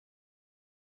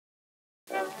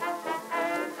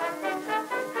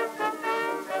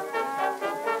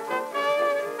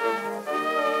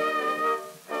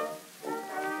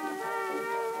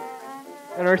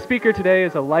And our speaker today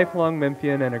is a lifelong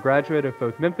Memphian and a graduate of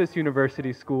both Memphis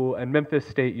University School and Memphis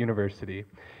State University.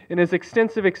 In his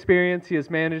extensive experience, he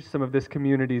has managed some of this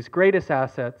community's greatest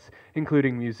assets,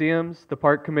 including museums, the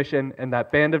Park Commission, and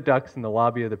that band of ducks in the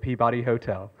lobby of the Peabody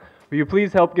Hotel. Will you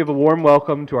please help give a warm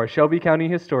welcome to our Shelby County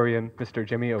historian, Mr.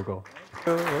 Jimmy Ogle.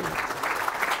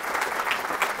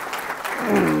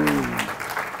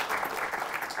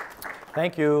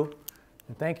 Thank you.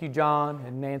 And thank you, John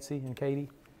and Nancy and Katie,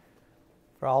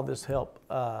 for all this help.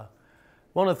 I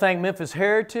want to thank Memphis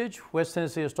Heritage, West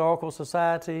Tennessee Historical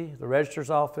Society, the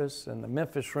Registrar's Office, and the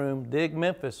Memphis Room. Dig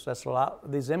Memphis. That's a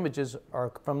lot. These images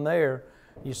are from there.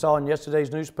 You saw in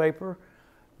yesterday's newspaper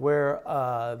where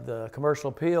the Commercial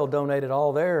Appeal donated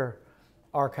all their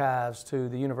archives to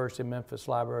the University of Memphis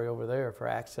Library over there for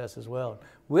access as well.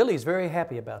 Willie's very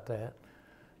happy about that.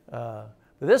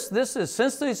 This is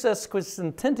since the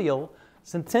sesquicentennial,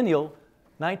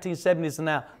 1970s and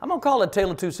now. I'm going to call it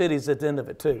Tale of Two Cities at the end of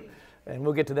it too. And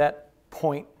we'll get to that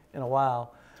point in a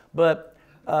while. But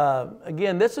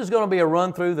again, this is going to be a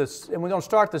run through this, and we're going to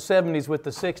start the 70s with the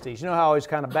 60s. You know how I always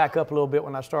kind of back up a little bit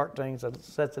when I start things, that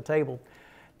sets the table.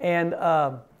 And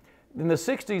in the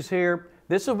 60s here,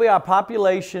 this will be our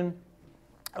population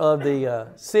of the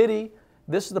city.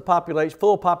 This is the population,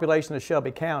 full population of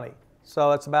Shelby County. So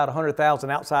that's about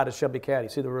 100,000 outside of Shelby County.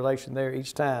 See the relation there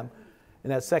each time in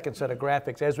that second set of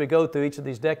graphics. As we go through each of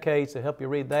these decades to help you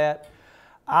read that,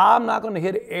 I'm not going to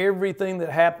hit everything that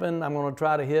happened. I'm going to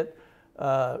try to hit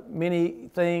many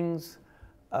things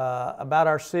about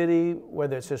our city,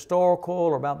 whether it's historical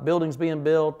or about buildings being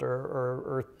built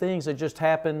or things that just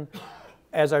happened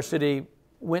as our city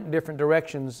went in different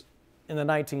directions in the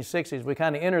 1960s. We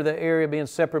kind of entered the area being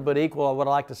separate but equal, what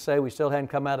I like to say. We still hadn't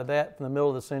come out of that from the middle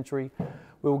of the century.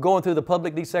 We were going through the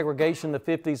public desegregation in the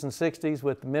 50s and 60s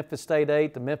with the Memphis State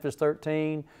 8, the Memphis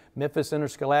 13, Memphis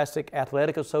Interscholastic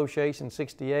Athletic Association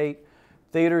 68,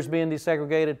 theaters being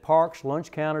desegregated, parks, lunch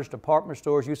counters, department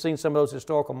stores. You've seen some of those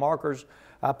historical markers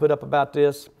I put up about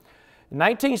this. In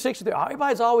 1963,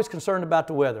 everybody's always concerned about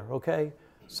the weather, okay?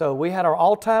 So we had our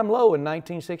all-time low in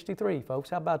 1963,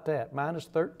 folks. How about that? Minus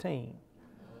 13.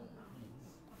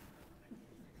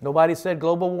 Nobody said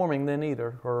global warming then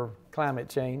either, or climate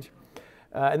change.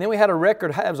 And then we had it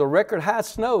was a record high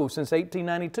snow since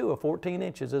 1892 of 14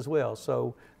 inches as well.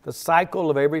 So the cycle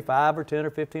of every 5 or 10 or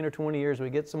 15 or 20 years, we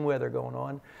get some weather going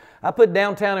on. I put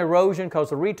downtown erosion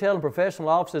because the retail and professional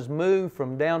offices moved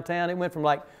from downtown. It went from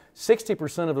like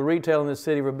 60% of the retail in this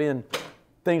city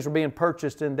things were being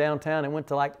purchased in downtown. It went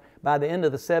to like, by the end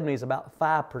of the 70s, about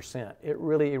 5%. It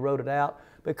really eroded out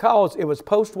because it was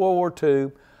post-World War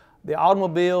II. The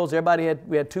automobiles,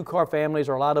 we had two-car families,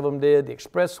 or a lot of them did. The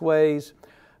expressways,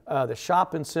 the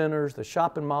shopping centers, the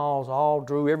shopping malls all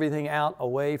drew everything out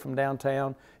away from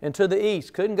downtown and to the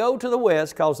east. Couldn't go to the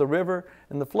west because the river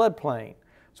and the floodplain.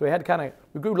 So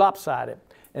we grew lopsided.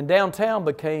 And downtown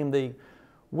became the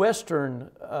western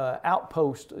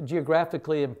outpost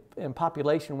geographically and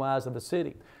population-wise of the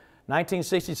city.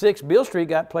 1966, Beale Street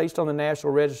got placed on the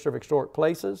National Register of Historic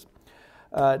Places.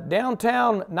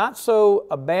 Downtown, not so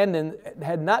abandoned,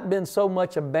 had not been so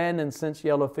much abandoned since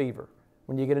yellow fever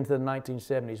when you get into the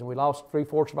 1970s. And we lost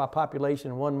 3/4 of our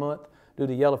population in 1 month due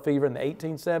to yellow fever in the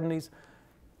 1870s.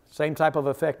 Same type of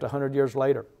effect 100 years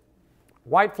later.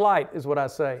 White flight is what I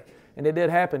say, and it did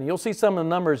happen. You'll see some of the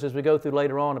numbers as we go through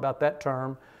later on about that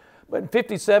term. But in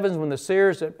 57 when the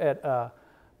Sears at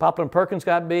Poplar and Perkins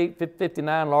got beat,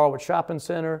 59 Laurelwood Shopping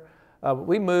Center.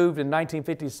 We moved in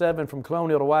 1957 from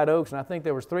Colonial to White Oaks, and I think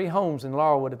there was 3 homes in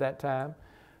Laurelwood at that time.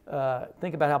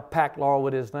 Think about how packed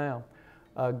Laurelwood is now.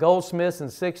 Goldsmiths in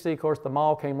 60, of course the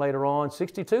mall came later on.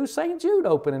 62, St. Jude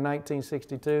opened in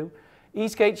 1962.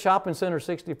 Eastgate Shopping Center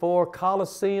 64,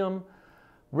 Coliseum,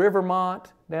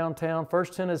 Rivermont downtown.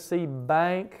 First Tennessee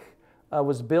Bank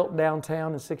was built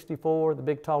downtown in 64, the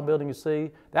big tall building you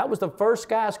see. That was the first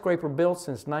skyscraper built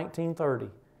since 1930.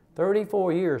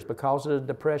 34 years because of the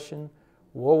Depression,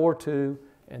 World War II,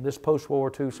 and this post-World War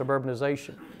II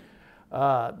suburbanization.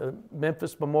 The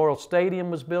Memphis Memorial Stadium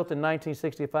was built in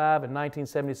 1965. In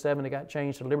 1977, it got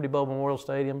changed to Liberty Bowl Memorial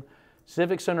Stadium.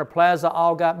 Civic Center Plaza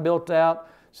all got built out.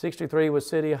 63 was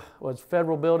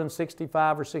Federal Building.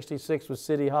 65 or 66 was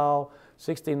City Hall.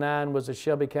 69 was the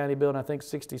Shelby County Building. I think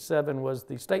 67 was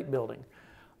the State Building.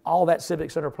 All that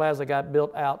Civic Center Plaza got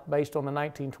built out based on the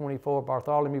 1924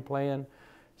 Bartholomew Plan.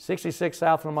 66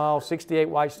 South of the Mall, 68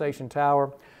 White Station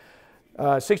Tower.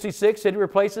 66, city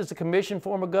replaces the commission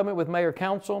form of government with mayor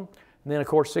council. And then, of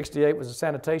course, 68 was the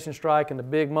sanitation strike, and the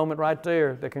big moment right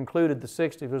there that concluded the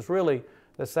 60s was really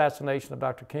the assassination of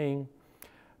Dr. King.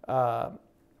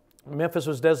 Memphis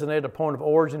was designated a point of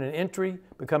origin and entry,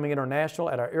 becoming international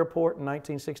at our airport in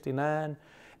 1969.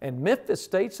 And Memphis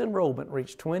State's enrollment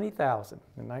reached 20,000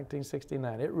 in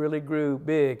 1969. It really grew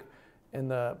big in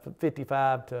the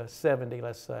 55 to 70,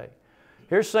 let's say.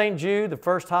 Here's St. Jude, the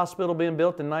first hospital being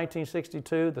built in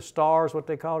 1962. The Star is what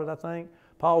they called it, I think.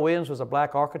 Paul Williams was a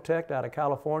black architect out of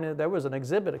California. There was an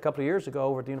exhibit a couple of years ago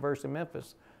over at the University of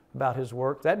Memphis about his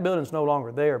work. That building's no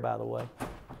longer there, by the way.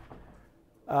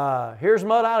 Here's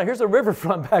Mud Island. Here's the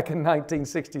riverfront back in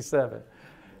 1967.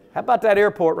 How about that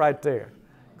airport right there?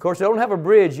 Of course, they don't have a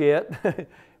bridge yet.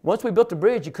 Once we built the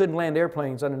bridge, you couldn't land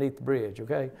airplanes underneath the bridge,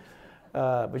 okay?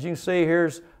 But you can see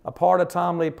here's a part of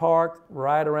Tom Lee Park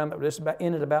right around, this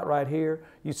ended about right here.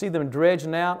 You see them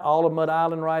dredging out all of Mud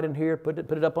Island right in here, put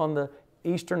it up on the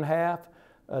eastern half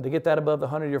to get that above the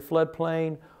 100-year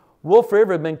floodplain. Wolf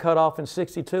River had been cut off in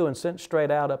 '62 and sent straight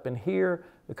out up in here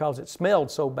because it smelled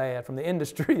so bad from the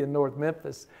industry in North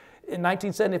Memphis. In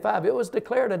 1975, it was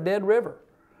declared a dead river.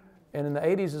 And in the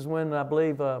 80s is when I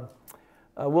believe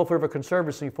Wolf River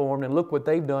Conservancy formed, and look what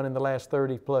they've done in the last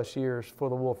 30 plus years for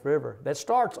the Wolf River. That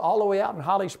starts all the way out in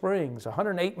Holly Springs,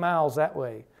 108 miles that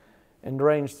way, and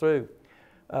drains through.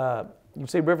 You can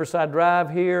see Riverside Drive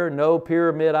here, no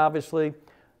pyramid obviously,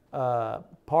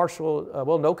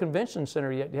 no convention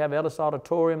center yet. You have Ellis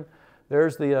Auditorium.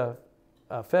 There's the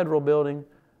Federal Building,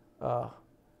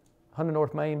 100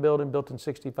 North Main Building, built in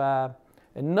 '65.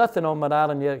 And nothing on Mud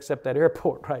Island yet except that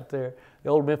airport right there. The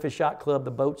old Memphis Yacht Club,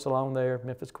 the boats along there,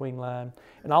 Memphis Queen Line,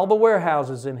 and all the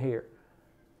warehouses in here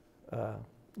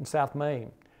in South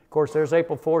Main. Of course, there's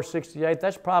April 4th, '68.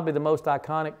 That's probably the most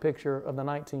iconic picture of the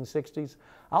 1960s.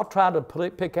 I'll try to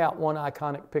pick out one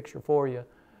iconic picture for you.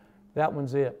 That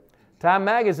one's it. Time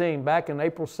Magazine, back in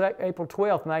April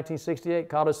 12th, 1968,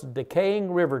 called us a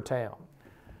decaying river town.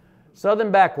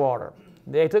 Southern Backwater.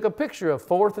 They took a picture of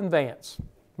 4th and Vance.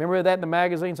 Remember that in the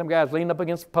magazine? Some guys leaned up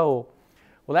against a pole.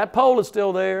 Well, that pole is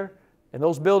still there, and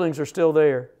those buildings are still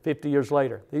there 50 years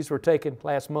later. These were taken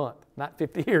last month, not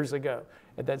 50 years ago,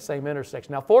 at that same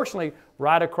intersection. Now, fortunately,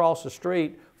 right across the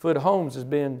street, Foot Homes has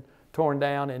been torn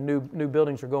down, and new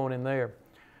buildings are going in there.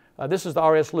 This is the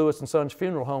R.S. Lewis and Sons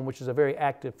Funeral Home, which is a very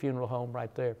active funeral home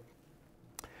right there.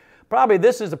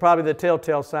 This is probably the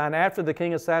telltale sign. After the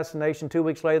King assassination, 2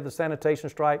 weeks later, the sanitation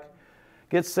strike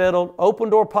gets settled. Open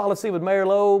door policy with Mayor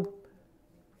Loeb.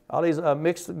 All these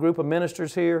mixed group of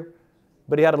ministers here.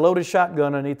 But he had a loaded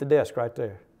shotgun underneath the desk right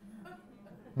there.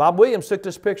 Bob Williams took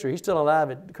this picture. He's still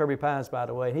alive at Kirby Pines, by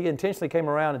the way. He intentionally came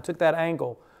around and took that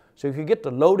angle so you could get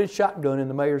the loaded shotgun in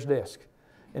the mayor's desk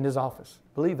in his office.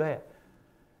 Believe that.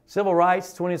 Civil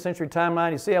rights, 20th century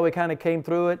timeline. You see how we kind of came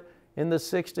through it. In the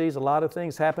 60s, a lot of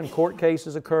things happened. Court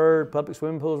cases occurred. Public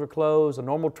swimming pools were closed. A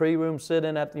normal tree room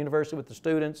sit-in at the university with the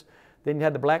students. Then you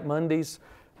had the Black Mondays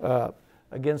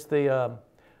against the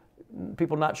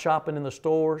people not shopping in the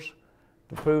stores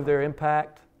to prove their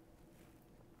impact.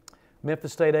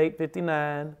 Memphis State 8,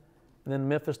 59, and then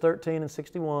Memphis 13 and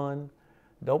 61.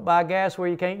 Don't buy gas where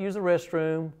you can't use the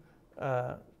restroom.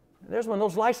 There's one of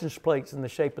those license plates in the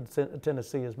shape of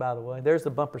Tennessee is, by the way. There's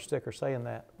the bumper sticker saying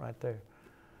that right there.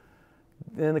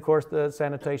 Then, of course, the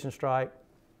sanitation strike,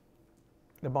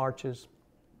 the marches.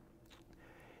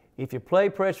 If you play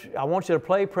I want you to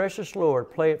play Precious Lord.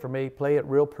 Play it for me. Play it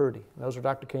real pretty. Those are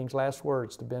Dr. King's last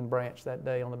words to Ben Branch that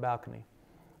day on the balcony.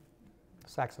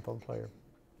 Saxophone player.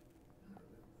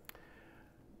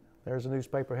 There's a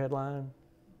newspaper headline.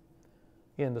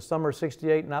 In the summer of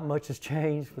 '68, not much has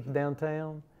changed with the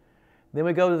downtown. Then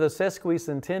we go to the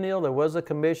Sesquicentennial. There was a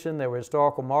commission. There were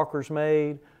historical markers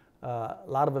made. A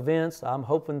lot of events. I'm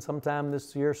hoping sometime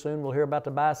this year soon we'll hear about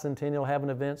the Bicentennial having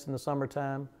events in the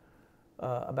summertime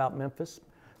about Memphis.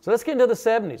 So let's get into the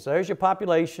 70s. So there's your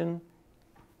population,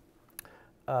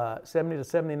 70 to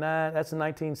 79. That's in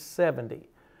 1970.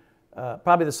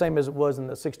 Probably the same as it was in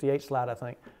the 68 slide, I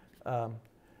think.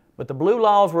 But the blue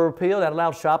laws were repealed. That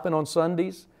allowed shopping on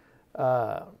Sundays.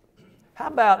 How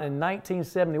about in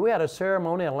 1970, we had a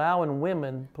ceremony allowing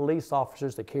women police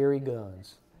officers to carry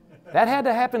guns. That had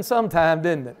to happen sometime,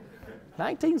 didn't it?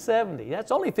 1970.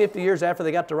 That's only 50 years after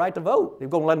they got the right to vote. They're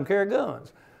going to let them carry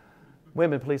guns.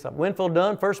 Women police officers. Winfield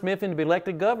Dunn, first Memphian to be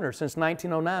elected governor since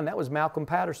 1909. That was Malcolm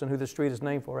Patterson, who the street is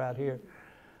named for out here.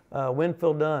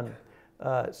 Winfield Dunn.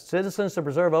 Citizens to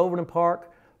preserve Overton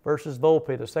Park versus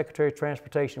Volpe, the Secretary of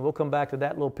Transportation. We'll come back to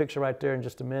that little picture right there in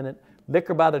just a minute.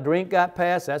 Liquor by the drink got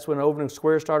passed. That's when Overton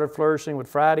Square started flourishing with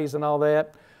Fridays and all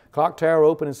that. Clock Tower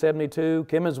opened in '72.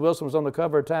 Kimmons Wilson was on the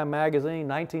cover of Time magazine.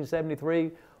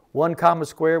 1973, One Commerce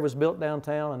Square was built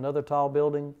downtown, another tall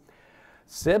building.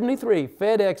 '73,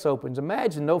 FedEx opens.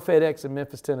 Imagine no FedEx in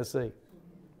Memphis, Tennessee.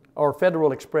 or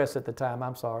Federal Express at the time,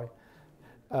 I'm sorry.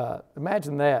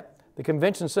 Imagine that. The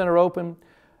convention center opened,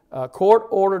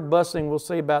 court-ordered busing. We'll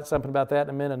see about something about that in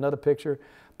a minute, another picture.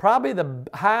 Probably the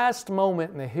highest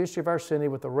moment in the history of our city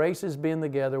with the races being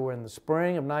together were in the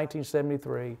spring of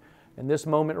 1973. And this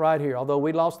moment right here, although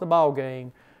we lost the ball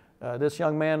game, this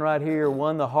young man right here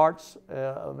won the hearts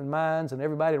and minds and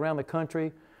everybody around the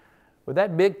country with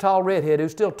that big, tall redhead who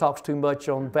still talks too much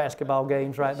on basketball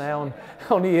games right now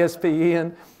on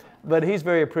ESPN. But he's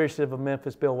very appreciative of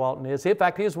Memphis, Bill Walton is. In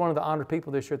fact, he was one of the honored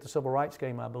people this year at the Civil Rights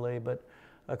game, I believe. But,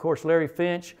 of course, Larry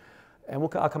Finch, and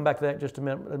I'll come back to that in just a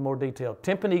minute in more detail.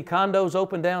 Timpani condos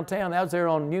opened downtown. That was there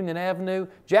on Union Avenue.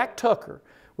 Jack Tucker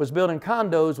was building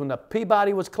condos when the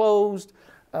Peabody was closed,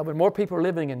 when more people were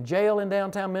living in jail in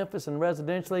downtown Memphis and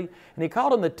residentially. And he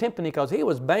called them the Timpani because he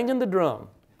was banging the drum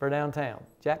for downtown.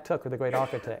 Jack Tucker, the great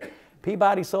architect.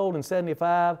 Peabody sold in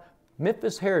 '75.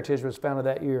 Memphis Heritage was founded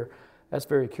that year. That's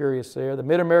very curious there. The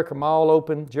Mid-America Mall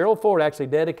opened. Gerald Ford actually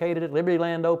dedicated it. Liberty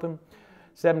Land opened.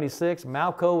 '76.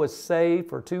 Malco was saved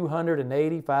for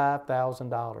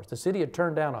 $285,000. The city had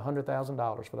turned down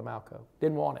 $100,000 for the Malco.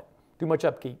 Didn't want it. Too much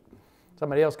upkeep.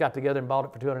 Somebody else got together and bought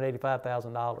it for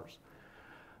 $285,000.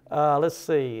 Let's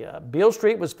see. Beale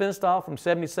Street was fenced off from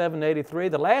 '77 to '83.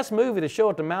 The last movie to show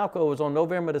at the Malco was on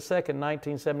November the 2nd,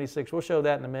 1976. We'll show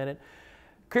that in a minute.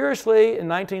 Curiously, in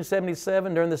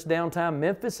 1977, during this downtime,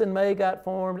 Memphis in May got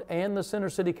formed, and the Center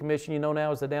City Commission, you know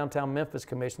now as the Downtown Memphis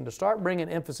Commission, to start bringing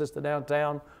emphasis to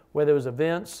downtown, whether it was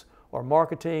events or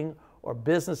marketing or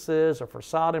businesses or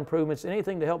facade improvements,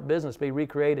 anything to help business be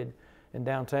recreated in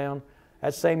downtown.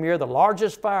 That same year, the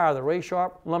largest fire, the Ray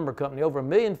Sharp Lumber Company, over 1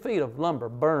 million feet of lumber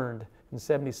burned in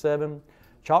 '77.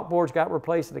 Chalkboards got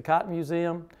replaced at the Cotton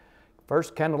Museum.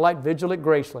 First candlelight vigil at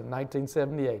Graceland,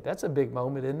 1978. That's a big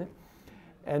moment, isn't it?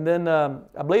 And then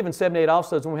I believe in '78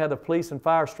 also is when we had the police and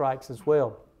fire strikes as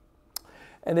well.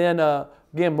 And then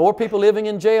again, more people living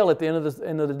in jail at the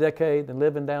end of the decade than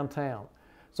living downtown.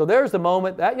 So there's the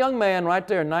moment. That young man right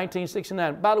there in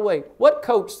 1969. By the way, what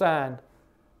coach signed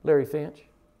Larry Finch?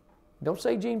 Don't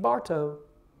say Gene Bartow.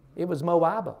 It was Mo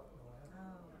Iba.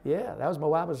 Yeah, that was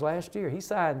Mo Iba's last year. He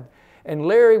signed. And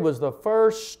Larry was the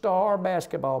first star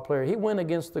basketball player. He went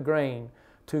against the grain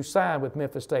to sign with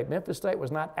Memphis State. Memphis State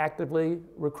was not actively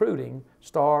recruiting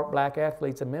star black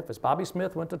athletes in Memphis. Bobby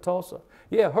Smith went to Tulsa.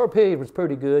 Yeah, Herb Hill was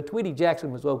pretty good. Tweety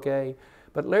Jackson was okay.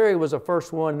 But Larry was the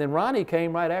first one. And then Ronnie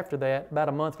came right after that, about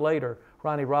a month later,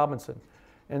 Ronnie Robinson.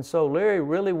 And so Larry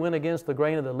really went against the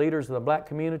grain of the leaders of the black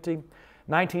community.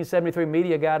 1973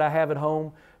 media guide I have at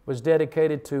home was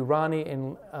dedicated to Ronnie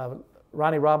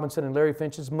Robinson and Larry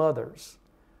Finch's mothers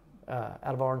out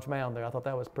of Orange Mound there. I thought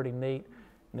that was pretty neat.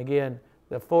 And again,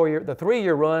 the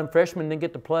 3-year run, freshmen didn't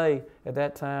get to play at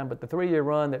that time, but the 3-year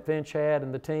run that Finch had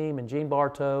and the team and Gene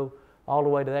Bartow all the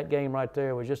way to that game right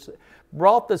there was just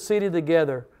brought the city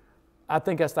together. I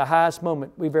think that's the highest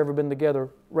moment we've ever been together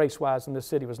race-wise in this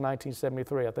city was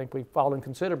 1973. I think we've fallen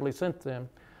considerably since then.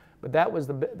 But that was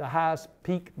the highest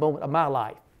peak moment of my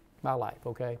life,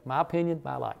 okay? My opinion,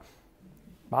 my life.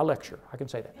 My lecture, I can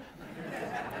say that.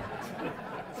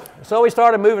 So we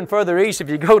started moving further east. If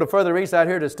you go to further east out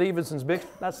here to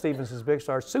not Stevenson's Big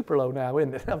Star, super low now,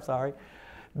 isn't it? I'm sorry.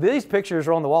 These pictures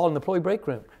are on the wall in the employee break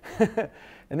room.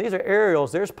 And these are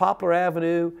aerials. There's Poplar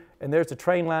Avenue, and there's the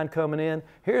train line coming in.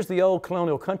 Here's the old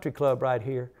Colonial Country Club right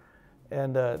here.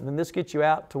 And then this gets you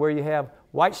out to where you have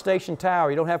White Station Tower.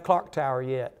 You don't have Clark Tower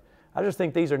yet. I just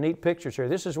think these are neat pictures here.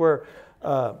 This is where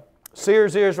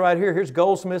Sears is right here. Here's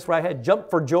Goldsmith's right here. Jump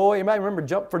for Joy. Anybody remember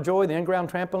Jump for Joy, the in-ground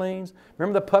trampolines?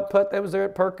 Remember the putt-putt that was there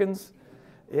at Perkins?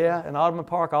 Yeah, and Audubon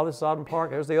Park. All this is Audubon Park.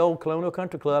 There's the old Colonial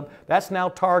Country Club. That's now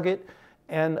Target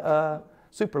and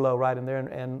super low right in there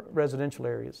and residential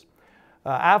areas.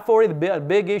 I-40, the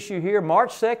big issue here,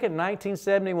 March 2nd,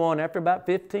 1971, after about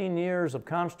 15 years of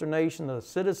consternation, the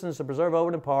citizens of Preserve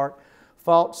Overton Park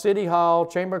fought City Hall,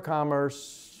 Chamber of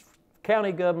Commerce,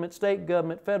 county government, state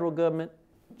government, federal government,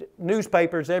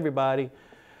 newspapers, everybody.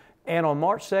 And on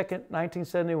March 2nd,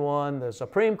 1971, the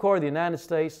Supreme Court of the United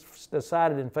States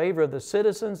decided in favor of the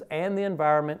citizens and the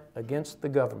environment against the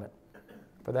government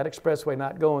for that expressway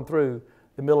not going through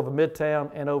the middle of a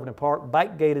Midtown and Overton Park.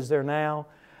 Bike gate is there now.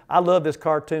 I love this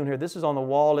cartoon here. This is on the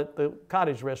wall at the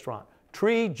Cottage Restaurant.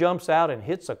 Tree jumps out and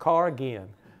hits a car again.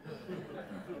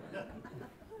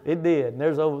 It did. And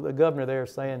there's the governor there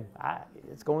saying,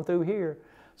 it's going through here.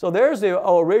 So there's the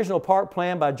original park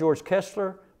plan by George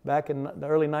Kessler back in the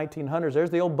early 1900s.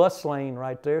 There's the old bus lane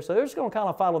right there. So they're just going to kind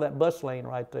of follow that bus lane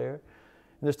right there.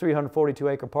 In this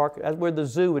 342-acre park. That's where the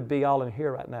zoo would be all in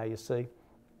here right now, you see.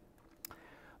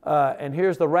 And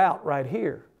here's the route right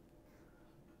here.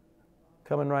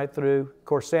 coming right through. Of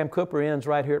course, Sam Cooper ends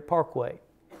right here at Parkway.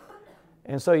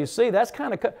 And so you see, that's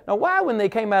kind of... Now, why when they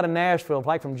came out of Nashville,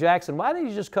 like from Jackson, why didn't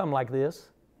you just come like this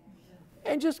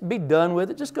and just be done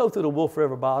with it? Just go through the Wolf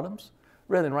River bottoms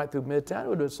rather than right through Midtown. It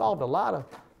would have solved a lot of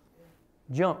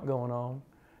junk going on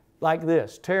like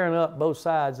this, tearing up both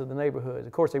sides of the neighborhoods.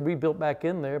 Of course, they rebuilt back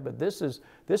in there, but this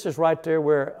is right there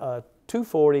where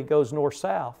 240 goes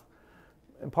north-south,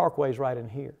 and Parkway's right in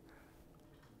here.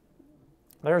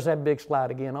 There's that big slide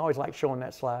again. I always like showing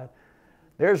that slide.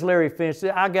 There's Larry Finch. In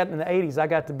the 80s, I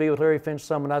got to be with Larry Finch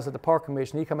some when I was at the Park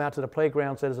Commission. He come out to the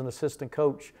playgrounds as an assistant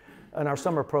coach in our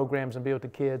summer programs and be with the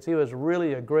kids. He was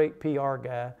really a great PR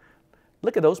guy.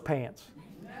 Look at those pants.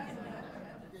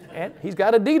 And he's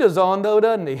got Adidas on though,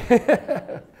 doesn't he?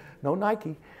 No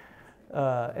Nike.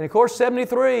 And of course,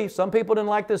 73, some people didn't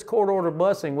like this court order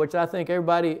busing, which I think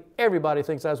everybody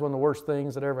thinks that's one of the worst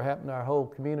things that ever happened to our whole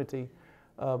community.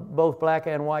 Both black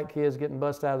and white kids getting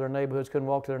bused out of their neighborhoods, couldn't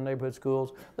walk to their neighborhood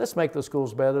schools. Let's make those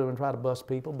schools better than try to bus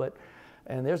people.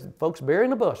 And there's folks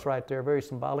burying the bus right there, very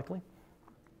symbolically.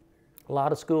 A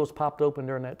lot of schools popped open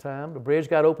during that time. The bridge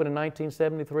got opened in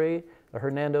 1973, the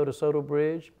Hernando de Soto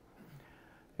Bridge.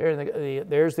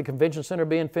 There's the convention center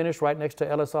being finished right next to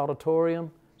Ellis Auditorium,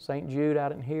 St. Jude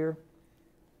out in here.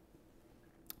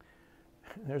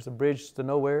 There's the bridge to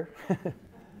nowhere.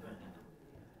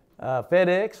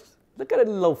 FedEx. Look at that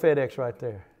little old FedEx right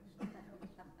there.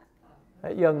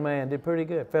 That young man did pretty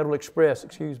good. Federal Express,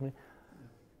 excuse me.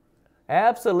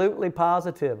 Absolutely,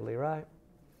 positively, right?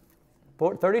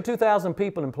 32,000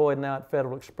 people employed now at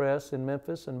Federal Express in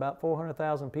Memphis and about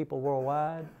 400,000 people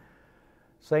worldwide.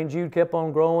 St. Jude kept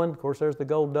on growing. Of course, there's the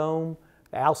Gold Dome,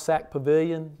 the Alsac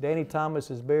Pavilion. Danny Thomas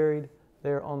is buried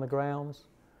there on the grounds.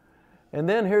 And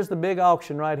then here's the big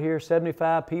auction right here,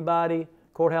 75 Peabody.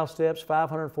 Courthouse steps,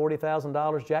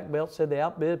 $540,000. Jack Belt said they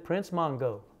outbid Prince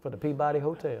Mongo for the Peabody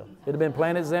Hotel. It'd have been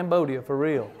Planet Zambodia for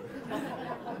real.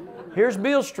 Here's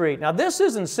Beale Street. Now this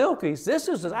isn't Silky's. This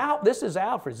is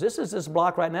Alfred's. This is this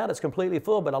block right now that's completely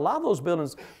full. But a lot of those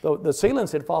buildings, the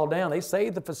ceilings had fallen down. They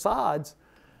saved the facades.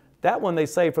 That one they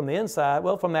saved from the inside,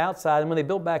 well, from the outside. And when they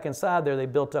built back inside there, they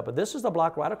built up. But this is the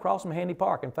block right across from Handy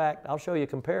Park. In fact, I'll show you a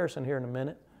comparison here in a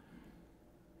minute.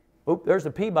 Oop, there's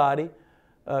the Peabody.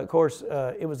 Of course,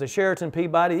 it was the Sheraton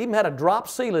Peabody. It even had a drop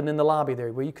ceiling in the lobby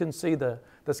there where you couldn't see the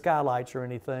skylights or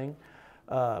anything.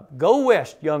 Go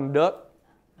west, young duck.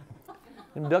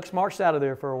 And ducks marched out of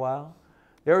there for a while.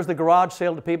 There was the garage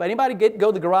sale to Peabody. Anybody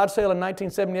go to the garage sale in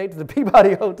 1978 to the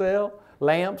Peabody Hotel?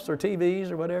 Lamps or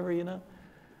TVs or whatever, you know.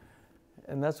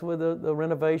 And that's with the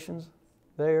renovations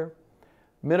there.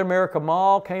 Mid-America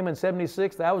Mall came in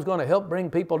 76. That was going to help bring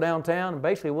people downtown. And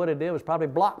basically what it did was probably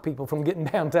block people from getting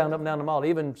downtown, up and down the mall.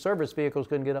 Even service vehicles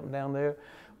couldn't get up and down there.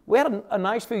 We had a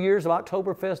nice few years of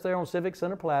Oktoberfest there on Civic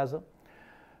Center Plaza.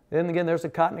 Then again, there's the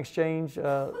Cotton Exchange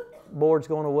boards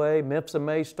going away. Memphis and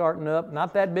May starting up.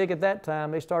 Not that big at that time.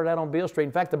 They started out on Beale Street.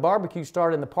 In fact, the barbecue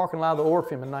started in the parking lot of the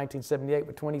Orpheum in 1978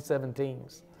 with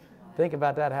 2017s. Think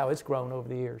about that, how it's grown over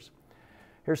the years.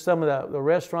 Here's some of the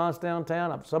restaurants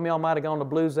downtown. Some of y'all might have gone to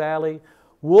Blues Alley.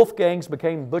 Wolfgang's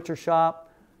became Butcher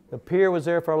Shop. The pier was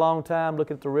there for a long time,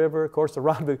 looking at the river. Of course, the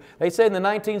Rendezvous. They said in the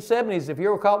 1970s, if you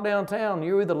were caught downtown,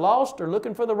 you were either lost or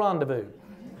looking for the Rendezvous.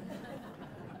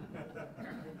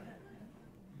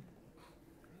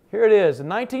 Here it is, in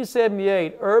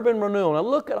 1978, urban renewal. Now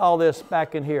look at all this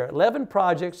back in here. 11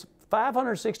 projects,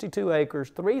 562 acres,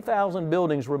 3,000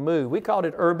 buildings removed. We called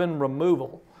it urban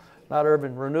removal, not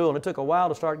urban renewal. And it took a while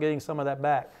to start getting some of that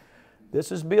back.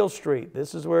 This is Beale Street.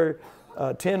 This is where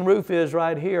Tin Roof is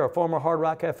right here, a former Hard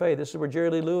Rock Cafe. This is where Jerry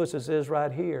Lee Lewis's is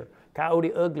right here.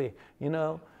 Coyote Ugly, you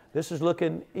know. This is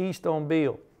looking east on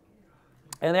Beale.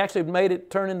 And they actually made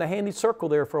it turn into Handy Circle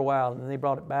there for a while, and then they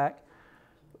brought it back.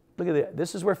 Look at that.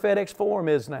 This is where FedEx Forum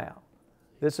is now.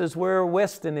 This is where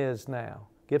Weston is now.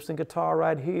 Gibson Guitar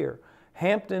right here.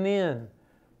 Hampton Inn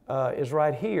is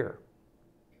right here.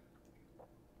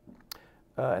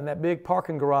 And that big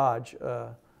parking garage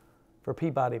for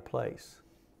Peabody Place.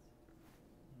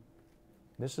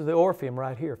 This is the Orpheum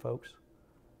right here, folks.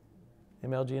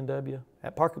 MLG&W.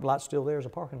 That parking lot's still there as a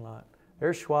parking lot.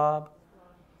 There's Schwab.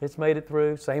 It's made it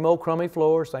through. Same old crummy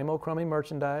floor, same old crummy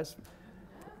merchandise.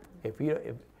 If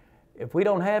we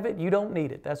don't have it, you don't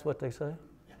need it. That's what they say.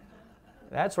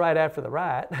 That's right after the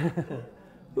riot.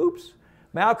 Oops.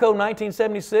 Malco,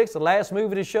 1976, the last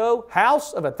movie to show,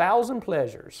 House of a Thousand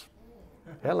Pleasures.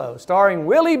 Hello. Starring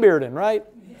Willie Bearden, right?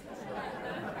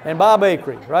 And Bob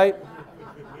Acri, right?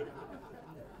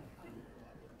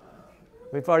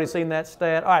 We've already seen that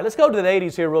stat. All right, let's go to the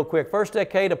 80s here real quick. First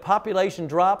decade of population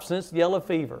drop since the yellow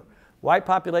fever. White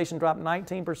population dropped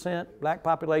 19%, black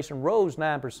population rose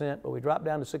 9%, but we dropped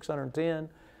down to 610.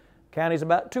 County's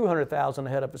about 200,000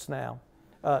 ahead of us now.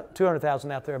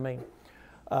 200,000 out there, I mean.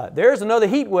 There's another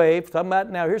heat wave. Talking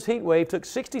about now, here's heat wave. Took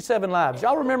 67 lives.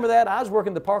 Y'all remember that? I was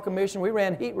working at the Park Commission. We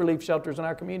ran heat relief shelters in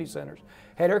our community centers.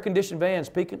 Had air-conditioned vans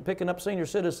picking up senior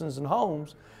citizens in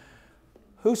homes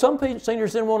who some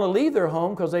seniors didn't want to leave their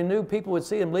home because they knew people would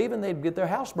see them leaving. They'd get their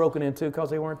house broken into because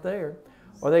they weren't there.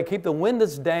 Or they'd keep the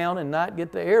windows down and not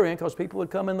get the air in because people would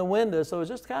come in the windows. So it was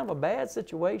just kind of a bad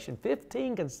situation.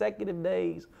 15 consecutive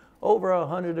days over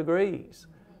 100 degrees.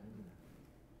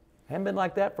 Hadn't been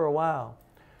like that for a while.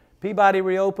 Peabody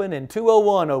reopened and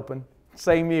 201 opened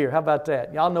same year. How about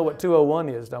that? Y'all know what 201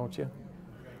 is, don't you?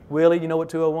 Willie, you know what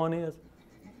 201 is?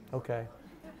 Okay.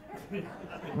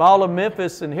 Mall of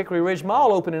Memphis and Hickory Ridge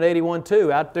Mall opened in 81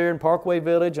 too. Out there in Parkway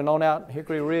Village and on out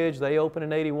Hickory Ridge, they opened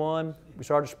in 81. We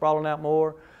started sprawling out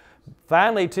more.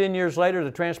 Finally, 10 years later,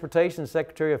 the Transportation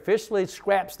Secretary officially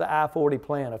scraps the I-40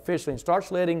 plan officially and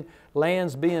starts letting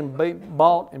lands being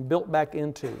bought and built back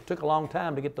into. It took a long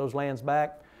time to get those lands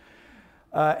back.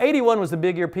 81 was the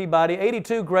big year Peabody.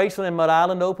 82, Graceland and Mud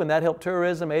Island opened. That helped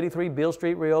tourism. 83, Beale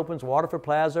Street reopens. Waterford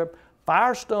Plaza.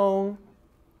 Firestone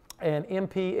and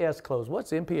MPS closed.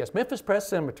 What's MPS? Memphis Press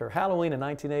Cemetery. Halloween in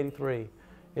 1983.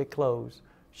 It closed.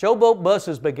 Showboat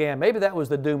buses began. Maybe that was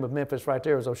the doom of Memphis right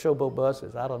there, was those showboat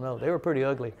buses. I don't know. They were pretty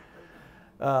ugly.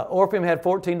 Orpheum had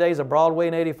 14 days of Broadway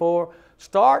in 84.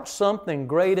 Start something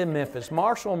great in Memphis.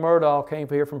 Marshall Murdaugh came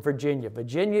here from Virginia.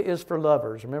 Virginia is for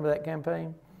lovers. Remember that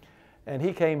campaign? And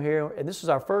he came here, and this is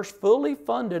our first fully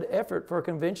funded effort for a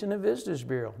Convention and Visitors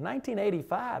Bureau.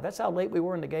 1985. That's how late we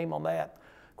were in the game on that.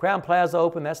 Crown Plaza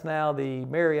opened. That's now the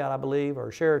Marriott, I believe, or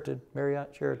Sheraton.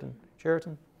 Marriott,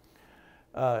 Sheraton.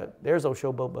 There's those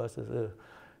showboat buses.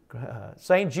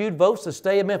 St. Jude votes to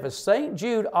stay in Memphis. St.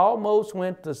 Jude almost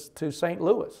went to St.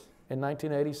 Louis in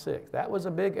 1986. That was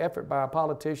a big effort by our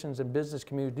politicians and business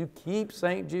community to keep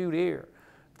St. Jude here.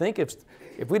 Think if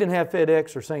we didn't have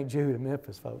FedEx or St. Jude in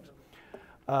Memphis, folks.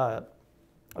 A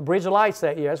bridge of lights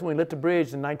that year. That's when we lit the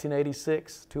bridge in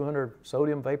 1986. 200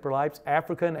 sodium vapor lights.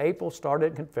 Africa in April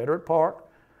started at Confederate Park.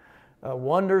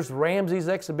 Wonders Ramsey's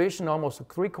exhibition, almost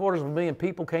 750,000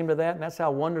 people came to that, and that's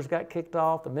how Wonders got kicked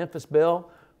off. The Memphis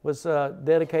Belle was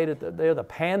dedicated there. The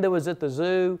Panda was at the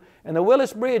zoo, and the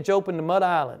Willis Bridge opened to Mud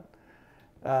Island.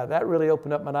 That really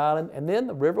opened up Mud Island, and then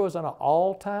the river was on an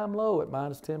all-time low at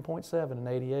minus 10.7 in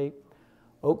 88.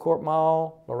 Oak Court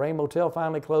Mall, Lorraine Motel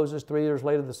finally closes. 3 years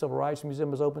later, the Civil Rights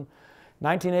Museum was open.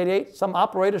 1988, some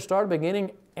operators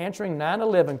started answering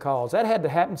 911 calls. That had to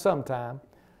happen sometime.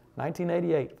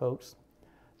 1988, folks.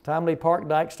 Timely Park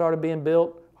Dyke started being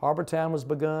built. Harbour Town was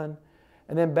begun.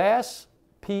 And then Bass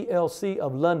PLC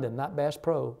of London, not Bass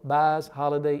Pro, buys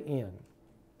Holiday Inn.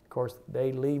 Of course,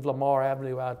 they leave Lamar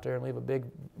Avenue out there and leave a big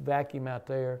vacuum out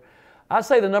there. I'd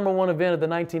say the #1 event of the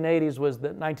 1980s was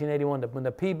the 1981, when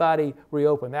the Peabody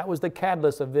reopened. That was the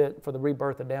catalyst event for the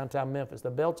rebirth of downtown Memphis.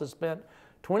 The Belts has spent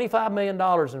 $25 million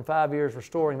in 5 years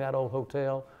restoring that old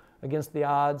hotel against the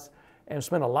odds, and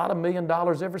spent a lot of $1 million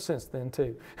ever since then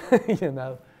too, you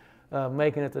know,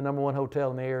 making it the #1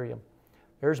 hotel in the area.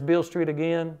 There's Beale Street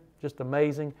again, just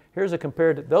amazing. Here's a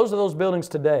comparative. Those are those buildings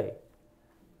today.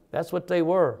 That's what they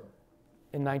were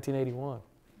in 1981.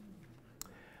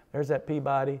 There's that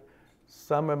Peabody.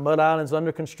 Summer Mud Island's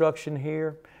under construction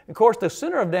here. Of course, the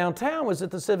center of downtown was at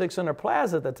the Civic Center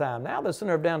Plaza at the time. Now the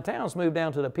center of downtown's moved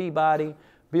down to the Peabody,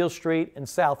 Beale Street, and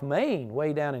South Main,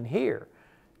 way down in here.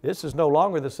 This is no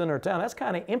longer the center of town. That's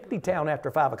kind of empty town after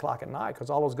 5 o'clock at night because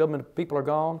all those government people are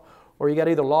gone, or you got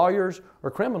either lawyers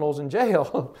or criminals in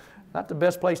jail. Not the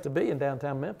best place to be in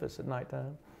downtown Memphis at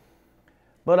nighttime.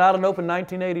 Mud Island opened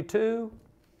 1982.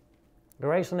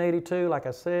 Graceland 82, like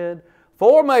I said.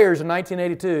 4 mayors in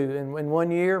 1982 in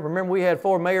 1 year. Remember, we had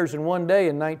 4 mayors in 1 day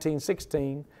in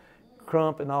 1916.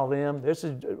 Crump and all them. This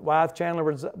is Wythe Chandler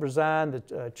resigned.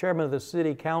 The chairman of the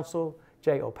city council,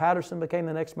 J.O. Patterson, became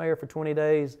the next mayor for 20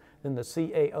 days. Then the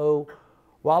CAO,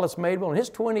 Wallace Madewell. In his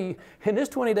 20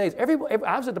 days,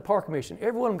 I was at the Park Commission.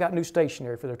 Every one of them got new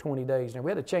stationery for their 20 days. And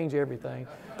we had to change everything.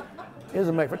 It was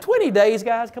amazing. For 20 days,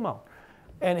 guys, come on.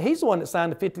 And he's the one that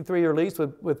signed a 53-year lease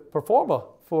with Performa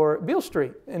for Beale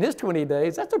Street in his 20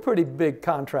 days. That's a pretty big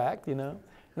contract, you know.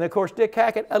 And of course, Dick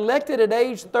Hackett, elected at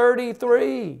age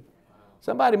 33.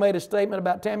 Somebody made a statement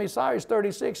about Tammy Sawyer's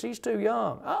 36. She's too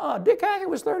young. Dick Hackett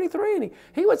was 33, and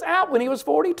he was out when he was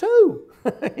 42,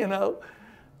 you know.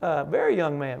 Very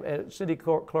young man, city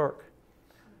clerk.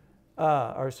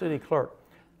 Hair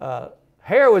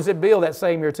was at Beale that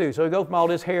same year, too. So we go from all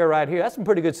this hair right here. That's some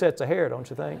pretty good sets of hair, don't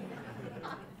you think?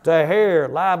 to Hair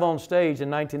live on stage in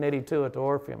 1982 at the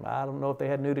Orpheum. I don't know if they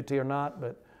had nudity or not,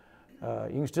 but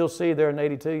you can still see there in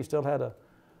 82, you still had a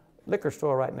liquor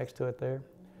store right next to it there.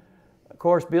 Of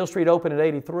course, Beale Street opened in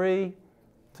 83.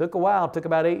 Took a while, took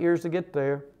about 8 years to get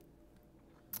there.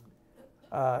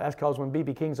 That's because when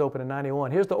B.B. King's opened in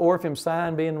 91. Here's the Orpheum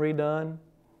sign being redone,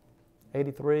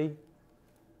 83.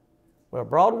 Well,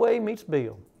 Broadway meets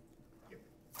Beale.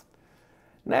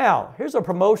 Now, here's a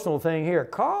promotional thing here.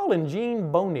 Carl and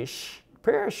Jean Bonish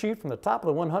parachute from the top of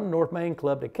the 100 North Main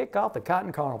Club to kick off the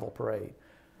Cotton Carnival Parade.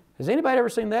 Has anybody ever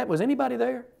seen that? Was anybody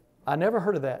there? I never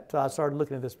heard of that until I started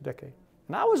looking at this decade.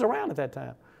 And I was around at that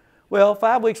time. Well,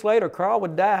 5 weeks later, Carl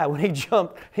would die when he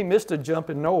jumped. He missed a jump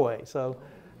in Norway. So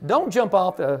don't jump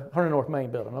off the 100 North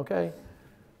Main building, okay?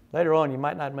 Later on, you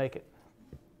might not make it.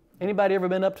 Anybody ever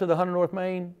been up to the 100 North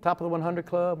Main, top of the 100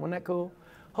 Club? Wasn't that cool?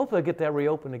 Hopefully they'll get that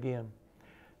reopened again.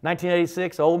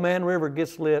 1986, Old Man River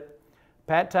gets lit.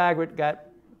 Pat Taggart got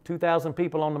 2,000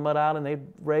 people on the Mud Island.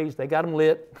 They got them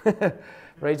lit.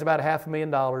 Raised about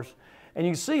 $500,000. And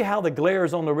you see how the glare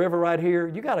is on the river right here.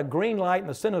 You got a green light in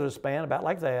the center of the span, about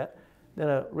like that, then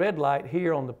a red light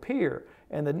here on the pier.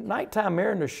 And the nighttime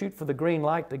mariners shoot for the green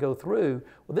light to go through.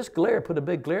 Well, this glare put a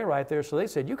big glare right there, so they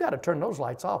said, you got to turn those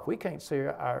lights off. We can't see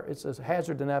it's a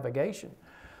hazard to navigation.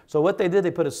 So what they did,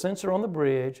 they put a sensor on the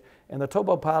bridge, and the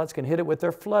towboat pilots can hit it with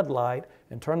their floodlight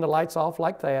and turn the lights off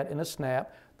like that in a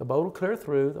snap. The boat will clear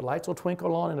through, the lights will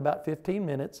twinkle on in about 15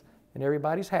 minutes, and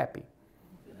everybody's happy.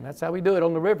 And that's how we do it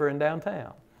on the river in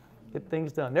downtown. Get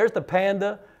things done. There's the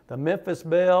Panda, the Memphis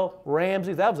Belle,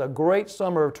 Ramsey's. That was a great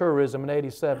summer of tourism in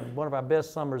 '87, one of our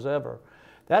best summers ever.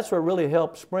 That's what really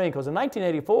helped spring, because in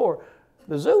 1984,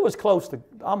 the zoo was close to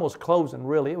almost closing,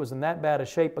 really. It was in that bad a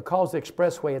shape because the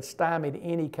expressway had stymied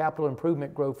any capital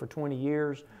improvement growth for 20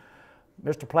 years.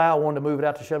 Mr. Plow wanted to move it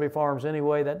out to Shelby Farms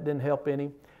anyway. That didn't help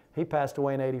any. He passed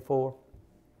away in '84.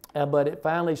 But it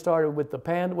finally started with the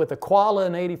Panda, with the koala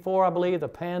in '84, I believe, the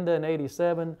Panda in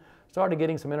 '87. Started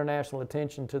getting some international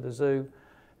attention to the zoo,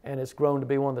 and it's grown to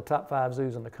be one of the top 5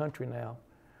 zoos in the country now.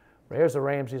 There's the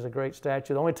Ramsey's, a great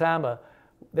statue. The only time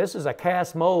this is a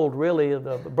cast mold, really, of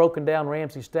the broken down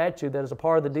Ramsey statue that is a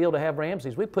part of the deal to have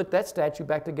Ramsey's. We put that statue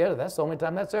back together. That's the only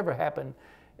time that's ever happened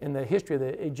in the history of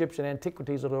the Egyptian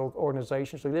Antiquities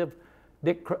organization. So we give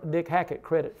Dick Hackett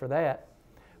credit for that.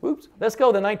 Oops. Let's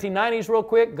go to the 1990s real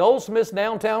quick. Goldsmiths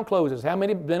downtown closes. How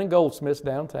many have been in Goldsmiths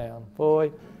downtown?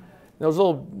 Boy, those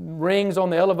little rings on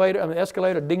the elevator, the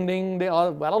escalator, ding, ding, ding. I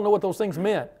don't know what those things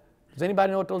meant. Does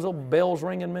anybody know what those little bells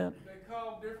ringing meant? They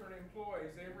called different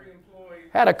employees. Every employee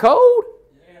had a code?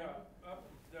 Yeah,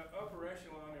 the upper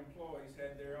echelon employees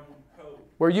had their own code.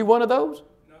 Were you one of those?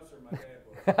 No, sir, my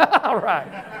dad was. All right.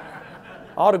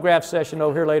 Autograph session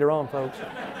over here later on, folks.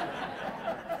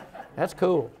 That's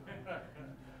cool.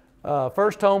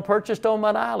 First home purchased on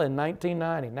Mud Island,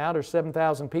 1990. Now there's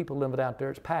 7,000 people living out there.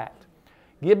 It's packed.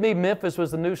 Give Me Memphis was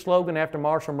the new slogan after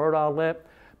Marshall Murdoch left.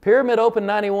 Pyramid opened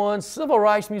 91, Civil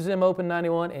Rights Museum opened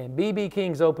 91, and B.B.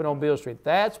 King's opened on Beale Street.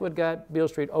 That's what got Beale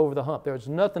Street over the hump. There was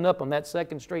nothing up on that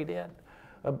 2nd Street end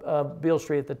of Beale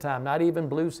Street at the time, not even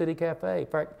Blue City Cafe. In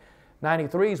fact,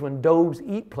 93 is when Dove's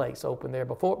Eat Place opened there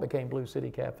before it became Blue City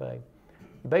Cafe.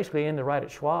 Basically ended right at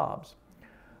Schwab's.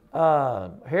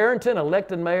 Harrington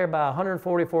elected mayor by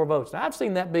 144 votes. Now, I've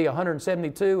seen that be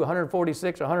 172,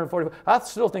 146, 144. I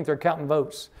still think they're counting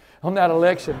votes on that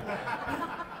election.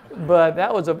 But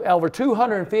that was over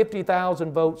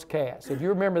 250,000 votes cast. If you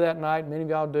remember that night, many of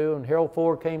y'all do, and Harold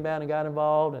Ford came down and got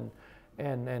involved,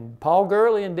 and Paul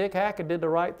Gurley and Dick Hackett did the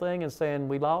right thing in saying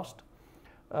we lost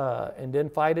and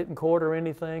didn't fight it in court or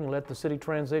anything, and let the city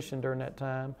transition during that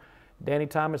time. Danny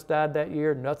Thomas died that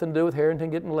year, nothing to do with Harrington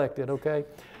getting elected, okay?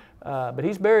 But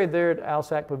he's buried there at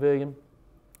Alsac Pavilion.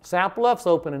 South Bluff's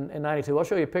open in 92. I'll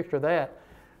show you a picture of that.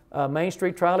 Main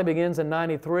Street Trolley begins in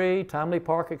 93. Timely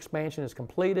Park expansion is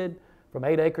completed. From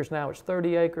 8 acres now it's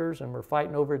 30 acres, and we're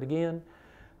fighting over it again.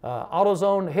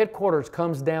 AutoZone headquarters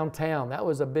comes downtown. That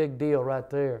was a big deal right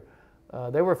there.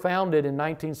 They were founded in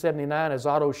 1979 as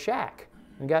Auto Shack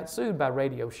and got sued by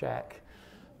Radio Shack.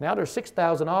 Now there's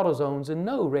 6,000 AutoZones and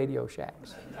no Radio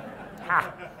Shacks.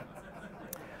 Ha!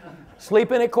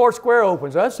 Sleeping at Court Square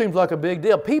opens. That seems like a big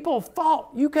deal. People thought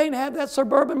you can't have that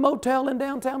suburban motel in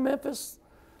downtown Memphis.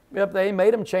 Yep, they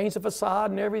made them change the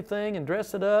facade and everything and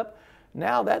dress it up.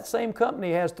 Now that same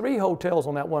company has 3 hotels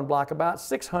on that one block, about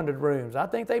 600 rooms. I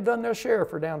think they've done their share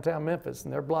for downtown Memphis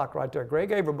and their block right there. Greg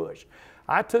Averbush.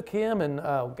 I took him and,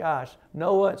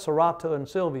 Noah, Serato, and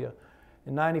Sylvia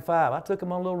in 95. I took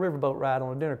them on a little riverboat ride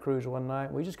on a dinner cruise one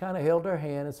night. We just kind of held their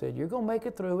hand and said, you're going to make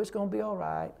it through. It's going to be all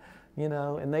right. You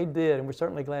know, and they did, and we're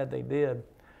certainly glad they did.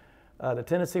 The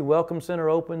Tennessee Welcome Center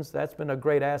opens. That's been a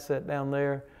great asset down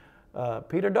there.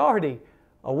 Peter Doherty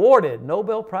awarded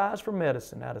Nobel Prize for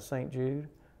Medicine out of St. Jude.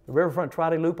 The Riverfront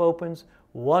Trolley Loop opens.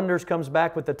 Wonders comes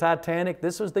back with the Titanic.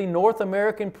 This was the North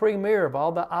American premiere of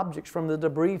all the objects from the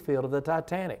debris field of the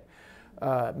Titanic.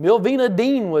 Milvina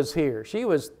Dean was here. She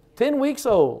was 10 weeks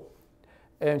old,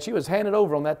 and she was handed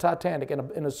over on that Titanic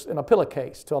in a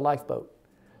pillowcase to a lifeboat.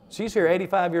 She's here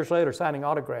 85 years later signing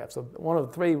autographs of one of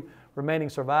the 3 remaining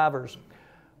survivors.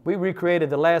 We recreated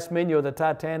the last menu of the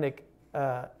Titanic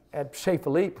at Chez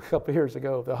Philippe a couple of years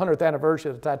ago, the 100th anniversary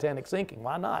of the Titanic sinking.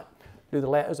 Why not? It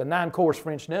was a 9-course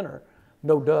French dinner,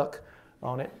 no duck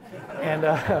on it. And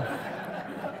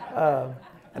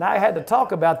I had to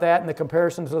talk about that in the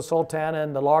comparison to the Sultana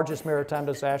and the largest maritime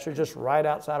disaster just right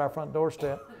outside our front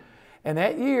doorstep. And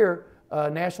that year,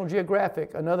 National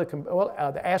Geographic,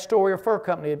 the Astoria Fur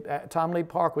Company at Tom Lee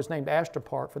Park was named Astor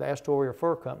Park for the Astoria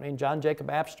Fur Company, and John Jacob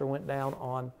Astor went down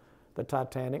on the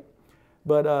Titanic.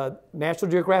 But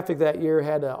National Geographic that year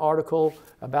had an article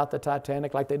about the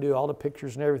Titanic, like they do all the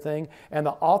pictures and everything, and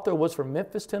the author was from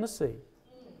Memphis, Tennessee,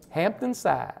 Hampton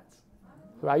Sides,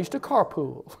 who I used to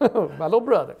carpool, my little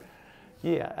brother.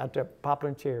 Yeah, out there, Poplar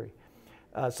and Cherry.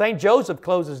 St. Joseph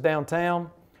closes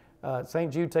downtown.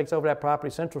 St. Jude takes over that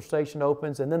property. Central Station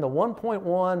opens, and then the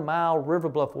 1.1-mile River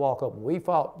Bluff Walk opens. We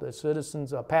fought, the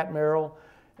citizens, Pat Merrill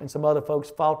and some other folks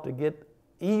fought to get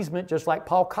easement, just like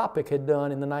Paul Kopic had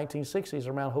done in the 1960s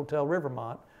around Hotel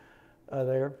Rivermont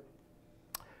there.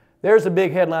 There's a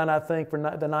big headline, I think, for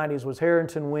the 90s was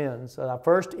Harrington wins.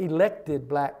 First elected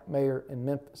black mayor in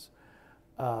Memphis.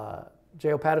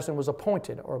 J.O. Patterson was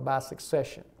appointed, or by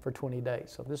succession, for 20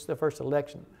 days. So this is the first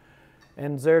election.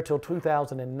 And there till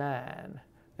 2009.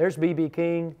 There's B.B.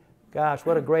 King. Gosh,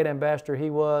 what a great ambassador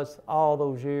he was all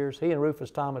those years. He and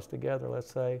Rufus Thomas together, let's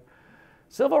say.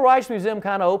 Civil Rights Museum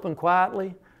kind of opened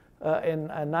quietly in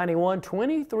 91,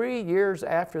 23 years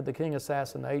after the King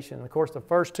assassination. And of course, the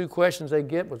first 2 questions they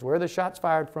get was where the shots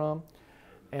fired from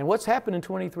and what's happened in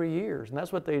 23 years. And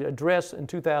that's what they addressed in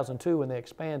 2002 when they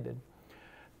expanded.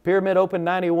 Pyramid opened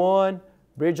 91,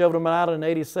 bridge over to Mount Island in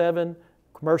 87.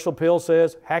 Commercial Pill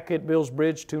says Hackett builds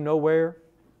bridge to nowhere.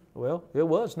 Well, it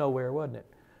was nowhere, wasn't it?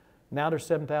 Now there's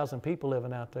 7,000 people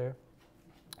living out there.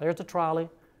 There's a trolley.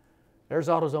 There's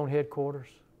AutoZone headquarters.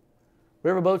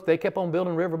 Riverboats, they kept on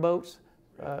building riverboats.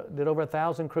 Did over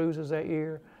 1,000 cruises that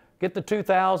year. Get the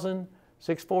 2000,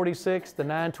 646, the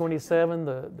 927.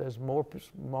 There's more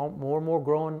and more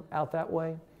growing out that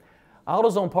way.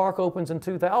 AutoZone Park opens in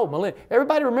 2000. Oh,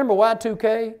 everybody remember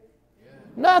Y2K? Yeah.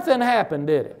 Nothing happened,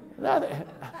 did it? Nothing.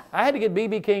 I had to get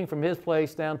B.B. King from his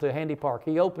place down to Handy Park.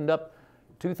 He opened up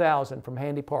 2000 from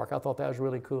Handy Park. I thought that was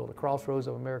really cool, the crossroads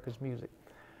of America's music.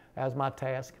 That was my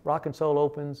task. Rock and Soul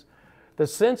opens. The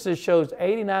census shows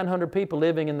 8,900 people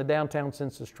living in the downtown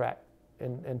census tract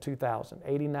in 2000.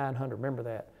 8,900, remember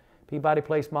that. Peabody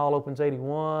Place Mall opens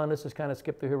 81. Let's just kind of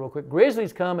skip through here real quick.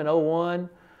 Grizzlies come in 01. We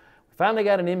finally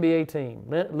got an NBA team.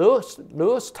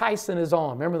 Lewis Tyson is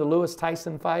on. Remember the Lewis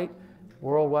Tyson fight?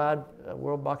 Worldwide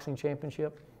World Boxing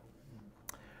Championship.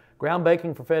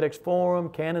 Groundbreaking for FedEx Forum.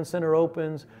 Cannon Center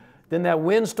opens. Then that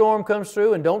windstorm comes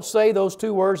through, and don't say those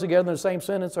 2 words together in the same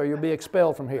sentence or you'll be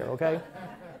expelled from here, okay?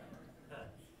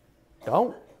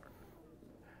 Don't.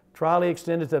 Trolley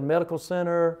extended to the medical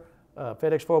center.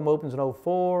 FedEx Forum opens in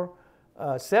 04.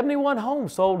 71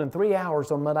 homes sold in 3 hours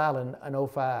on Mud Island in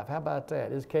 05. How about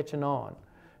that? It's catching on.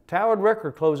 Towered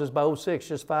Record closes by 06,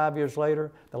 just 5 years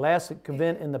later. The last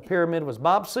event in the Pyramid was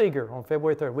Bob Seger on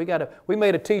February 3rd. We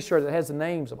made a T-shirt that has the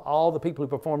names of all the people who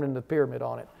performed in the Pyramid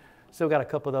on it. Still got a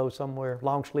couple of those somewhere.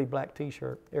 Long sleeve black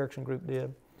T-shirt. Erickson Group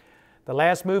did. The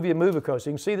last movie at Movico. So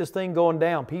you can see this thing going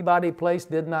down. Peabody Place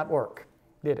did not work,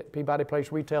 did it? Peabody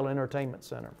Place Retail and Entertainment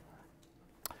Center.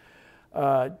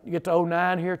 You get to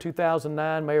 09 here,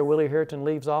 2009. Mayor Willie Harrington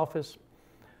leaves office.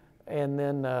 And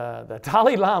then the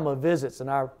Dalai Lama visits, and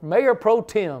our Mayor Pro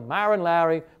Tem, Myron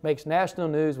Lowry, makes national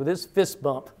news with his fist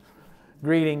bump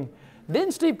greeting.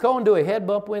 Didn't Steve Cohen do a head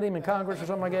bump with him in Congress or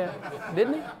something like that?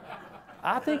 Didn't he?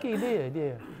 I think he did,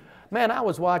 yeah. Man, I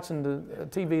was watching the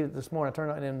TV this morning. I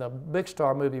turned on, and the Big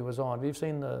Star movie was on. Have you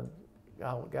seen the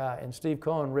guy? And Steve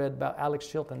Cohen read about Alex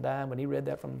Chilton dying when he read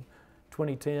that from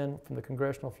 2010 from the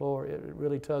congressional floor. It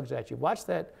really tugs at you. Watch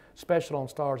that special on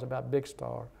Stars about Big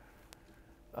Star.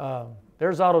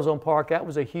 There's AutoZone Park. That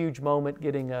was a huge moment,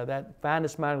 getting that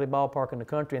finest minor league ballpark in the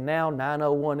country. And now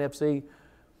 901 FC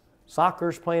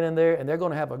soccer's playing in there, and they're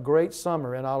going to have a great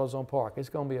summer in AutoZone Park. It's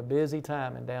going to be a busy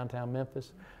time in downtown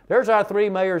Memphis. There's our 3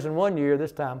 mayors in 1 year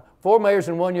this time. 4 mayors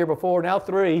in 1 year before, now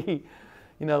 3.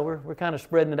 You know, we're kind of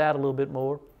spreading it out a little bit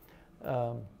more.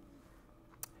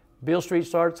 Beale Street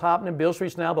starts happening. Beale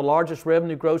Street's now the largest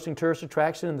revenue grossing tourist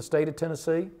attraction in the state of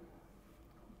Tennessee.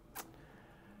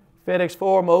 FedEx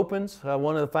Forum opens,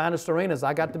 one of the finest arenas.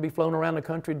 I got to be flown around the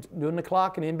country doing the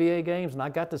clock and NBA games, and I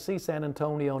got to see San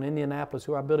Antonio and Indianapolis,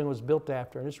 who our building was built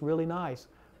after, and it's really nice.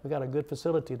 We got a good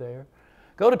facility there.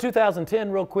 Go to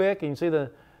 2010 real quick, and you can see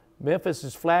the Memphis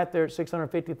is flat there at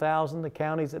 650,000. The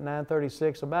county's at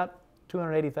 936, about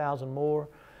 280,000 more.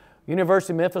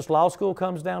 University of Memphis Law School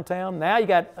comes downtown. Now you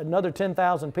got another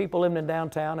 10,000 people living in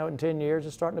downtown out in 10 years.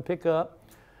 It's starting to pick up.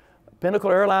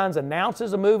 Pinnacle Airlines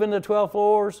announces a move into 12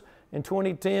 floors in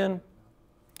 2010,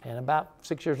 and about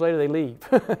 6 years later they leave.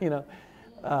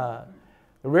 The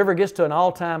river gets to an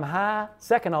all-time high,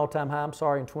 second all-time high,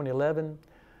 in 2011.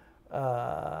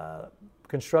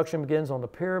 Construction begins on the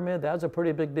pyramid. That was a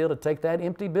pretty big deal to take that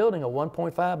empty building of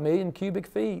 1.5 million cubic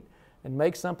feet and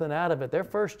make something out of it. Their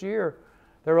first year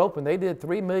they're open, they did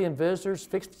 3 million visitors,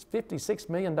 $56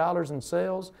 million in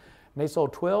sales, and they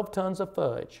sold 12 tons of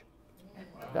fudge.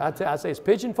 I say it's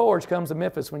Pigeon Forge comes to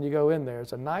Memphis when you go in there.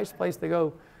 It's a nice place to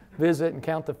go visit and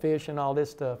count the fish and all this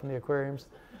stuff in the aquariums.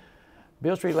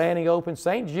 Beale Street Landing opens.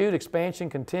 St. Jude expansion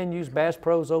continues. Bass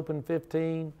Pro's open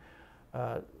 15.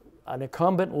 An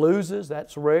incumbent loses.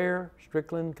 That's rare.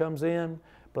 Strickland comes in.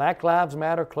 Black Lives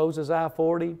Matter closes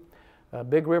I-40.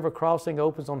 Big River Crossing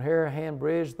opens on Harahan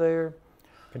Bridge there.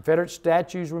 Confederate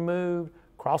statues removed.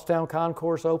 Crosstown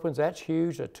Concourse opens. That's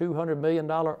huge. A $200 million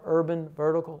urban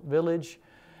vertical village.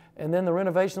 And then the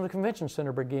renovation of the convention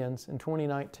center begins in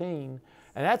 2019.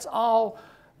 And that's all,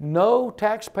 no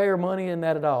taxpayer money in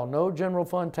that at all. No general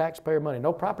fund taxpayer money.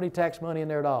 No property tax money in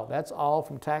there at all. That's all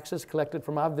from taxes collected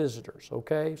from our visitors,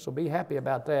 okay? So be happy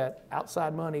about that.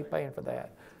 Outside money paying for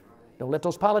that. Don't let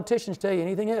those politicians tell you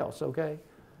anything else, okay?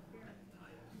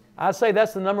 I say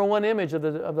that's the number one image of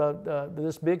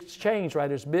this big change, right?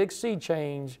 This big sea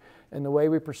change in the way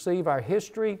we perceive our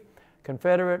history.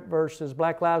 Confederate versus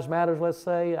Black Lives Matter, let's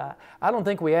say. I don't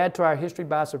think we add to our history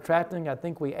by subtracting. I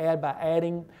think we add by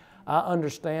adding. I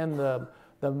understand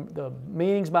the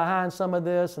meanings behind some of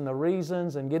this and the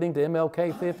reasons, and getting to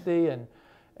MLK 50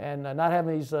 and not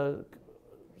having these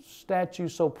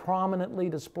statues so prominently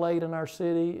displayed in our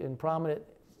city in prominent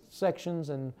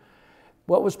sections. And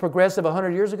what was progressive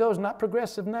 100 years ago is not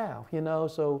progressive now,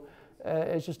 so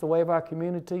it's just the way of our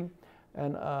community.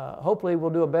 And hopefully we'll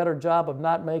do a better job of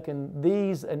not making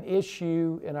these an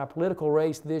issue in our political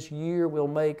race this year. We'll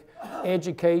make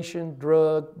education,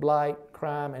 drug, blight,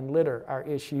 crime, and litter our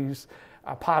issues,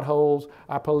 our potholes,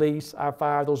 our police, our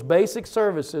fire, those basic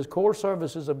services, core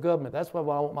services of government. That's what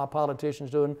I want my politicians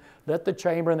doing. Let the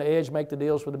chamber and the edge make the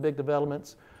deals for the big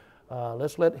developments.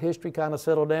 Let's let history kind of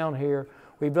settle down here.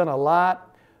 We've done a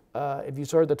lot. If you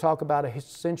heard the talk about a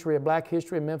century of black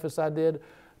history in Memphis, I did.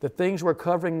 The things we're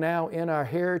covering now in our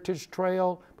heritage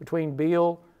trail between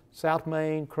Beale, South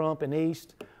Main, Crump, and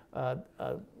East,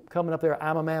 coming up there,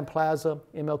 I'm a Man Plaza,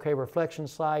 MLK Reflection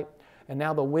Site, and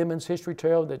now the Women's History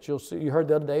Trail that you'll see, you heard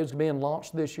the other day was being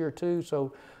launched this year too.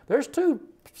 So there's two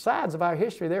sides of our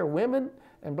history there, women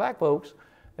and black folks,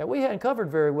 that we hadn't covered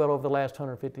very well over the last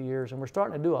 150 years, and we're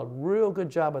starting to do a real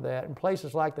good job of that in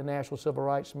places like the National Civil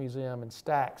Rights Museum and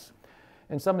Stax.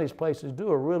 And some of these places do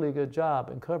a really good job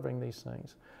in covering these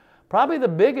things. Probably the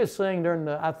biggest thing during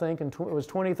I think it was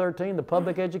 2013, the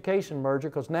public education merger,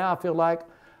 because now I feel like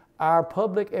our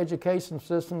public education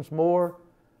system's more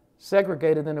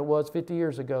segregated than it was 50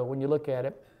 years ago when you look at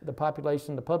it. The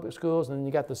population, the public schools, and then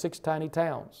you got the 6 tiny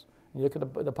towns. You look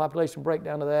at the population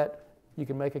breakdown of that, you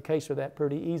can make a case for that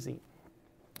pretty easy.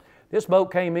 This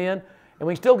boat came in, and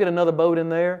we still get another boat in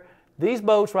there. These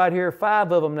boats right here,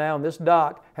 5 of them now in this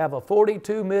dock, have a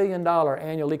 $42 million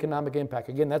annual economic impact.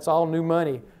 Again, that's all new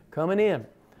money coming in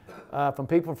from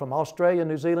people from Australia,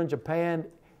 New Zealand, Japan,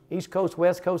 East Coast,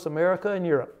 West Coast, America, and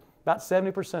Europe. About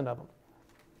 70% of them.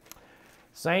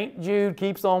 St. Jude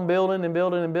keeps on building and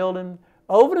building and building.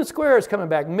 Overton Square is coming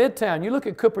back. Midtown, you look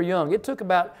at Cooper Young. It took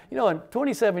about, and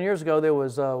 27 years ago there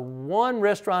was one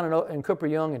restaurant in Cooper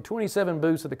Young and 27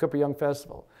 booths at the Cooper Young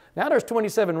Festival. Now there's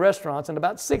 27 restaurants and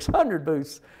about 600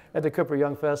 booths at the Cooper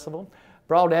Young Festival.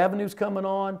 Broad Avenue's coming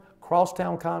on,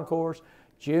 Crosstown Concourse.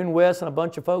 June West and a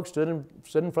bunch of folks stood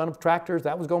in front of tractors.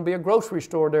 That was going to be a grocery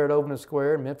store there at Overton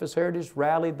Square. Memphis Heritage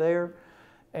rallied there,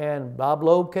 and Bob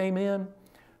Loeb came in,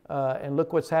 and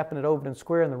look what's happened at Overton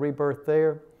Square and the rebirth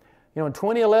there. In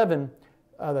 2011,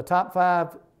 the top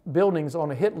 5 buildings on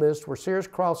the hit list were Sears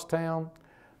Crosstown,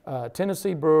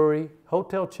 Tennessee Brewery,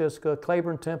 Hotel Chiska,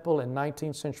 Claiborne Temple, and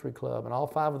 19th Century Club. And all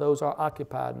 5 of those are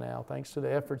occupied now, thanks to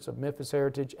the efforts of Memphis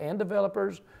Heritage and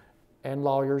developers and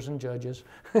lawyers and judges.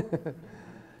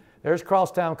 There's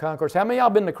Crosstown Concourse. How many of y'all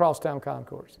been to Crosstown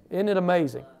Concourse? Isn't it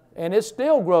amazing? And it's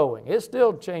still growing. It's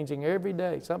still changing every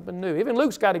day, something new. Even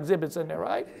Luke's got exhibits in there,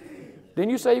 right? Didn't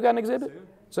you say you got an exhibit?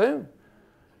 Soon.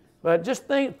 But just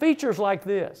think, features like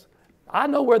this. I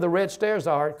know where the red stairs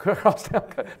are.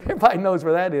 Everybody knows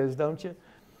where that is, don't you?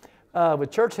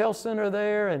 With Church Health Center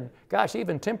there, and gosh,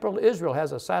 even Temple Israel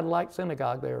has a satellite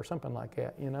synagogue there or something like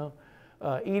that, you know.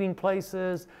 Eating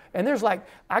places. And there's like,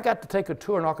 I got to take a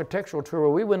tour, an architectural tour, where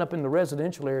we went up in the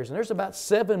residential areas, and there's about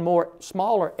 7 more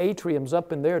smaller atriums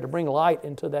up in there to bring light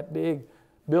into that big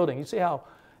building. You see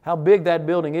how big that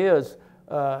building is.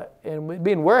 And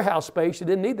being warehouse space, you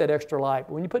didn't need that extra light.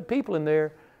 But when you put people in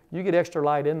there, you get extra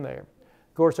light in there.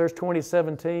 Of course, there's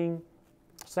 2017,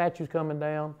 statues coming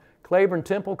down. Claiborne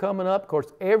Temple coming up. Of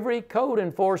course, every code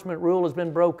enforcement rule has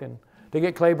been broken to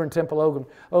get Claiborne Temple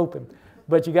open.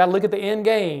 But you got to look at the end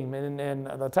game. And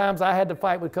the times I had to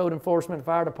fight with code enforcement,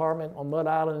 fire department on Mud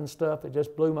Island and stuff, it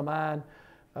just blew my mind.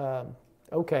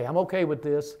 Okay, I'm okay with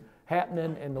this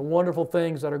happening and the wonderful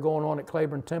things that are going on at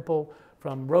Claiborne Temple,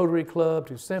 from Rotary Club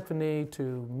to Symphony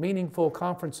to meaningful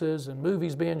conferences and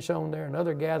movies being shown there and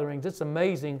other gatherings. It's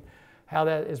amazing how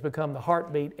that has become the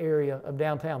heartbeat area of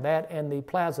downtown, that and the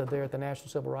plaza there at the National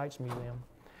Civil Rights Museum.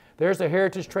 There's the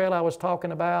Heritage Trail I was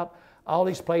talking about. All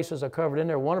these places are covered in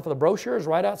there. Wonderful. The brochures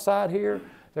right outside here.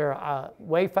 There are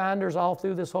wayfinders all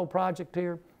through this whole project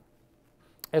here.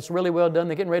 It's really well done.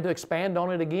 They're getting ready to expand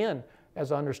on it again,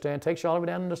 as I understand. Takes you all the way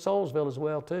down into Soulsville as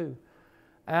well, too.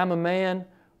 I'm a Man.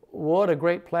 What a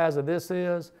great plaza this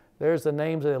is. There's the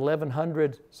names of the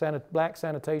 1,100 black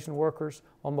sanitation workers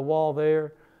on the wall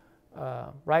there,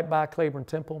 right by Claiborne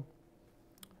Temple.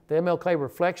 The MLK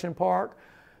Reflection Park.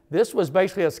 This was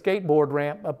basically a skateboard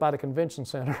ramp up by the convention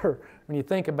center when you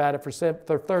think about it,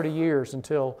 for 30 years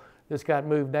until this got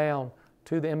moved down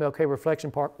to the MLK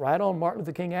Reflection Park right on Martin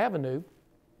Luther King Avenue.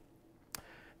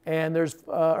 And there's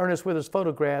Ernest Withers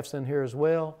photographs in here as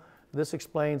well. This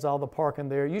explains all the parking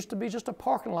there. It used to be just a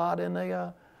parking lot in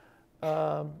a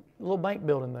little bank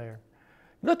building there.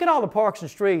 Look at all the parks and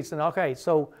streets. And okay,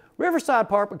 so Riverside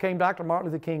Park became Dr.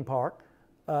 Martin Luther King Park.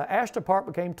 Astor Park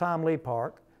became Tom Lee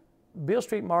Park. Beale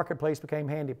Street Marketplace became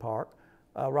Handy Park.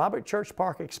 Robert Church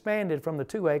Park expanded from the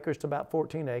 2 acres to about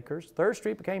 14 acres. 3rd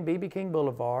Street became B.B. King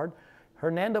Boulevard.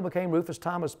 Hernando became Rufus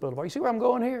Thomas Boulevard. You see where I'm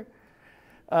going here?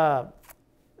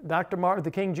 Dr. Martin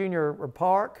Luther King Jr.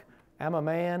 Park, I'm a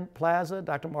Man Plaza,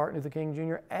 Dr. Martin Luther King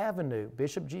Jr. Avenue,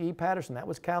 Bishop G.E. Patterson, that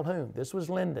was Calhoun. This was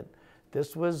Linden.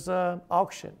 This was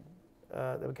Auction.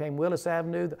 That became Willis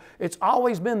Avenue. It's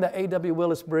always been the A.W.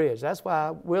 Willis Bridge. That's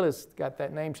why Willis got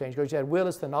that name change, because you had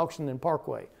Willis, then Auction, then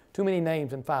Parkway. Too many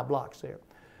names in 5 blocks there.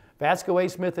 Vasco A.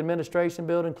 Smith Administration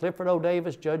Building, Clifford O.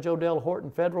 Davis, Judge Odell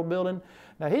Horton Federal Building.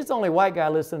 Now, he's the only white guy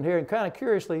listed in here, and kind of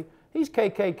curiously, he's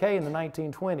KKK in the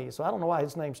 1920s, so I don't know why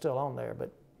his name's still on there,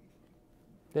 but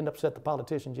didn't upset the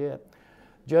politicians yet.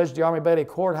 Judge Jeremy Bailey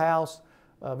Courthouse,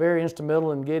 very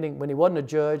instrumental in getting, when he wasn't a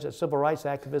judge, a civil rights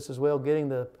activist as well, getting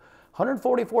the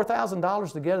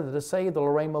 $144,000 together to save the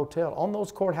Lorraine Motel on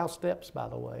those courthouse steps, by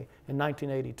the way, in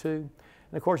 1982. And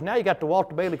of course, now you got the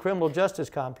Walter Bailey Criminal Justice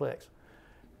Complex.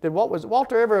 Was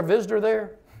Walter ever a visitor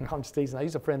there? No, I'm just teasing.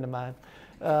 He's a friend of mine.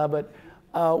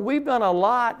 We've done a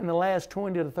lot in the last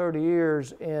 20 to 30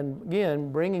 years in,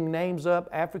 again, bringing names up,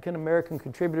 African-American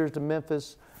contributors to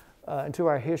Memphis and to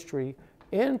our history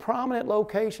in prominent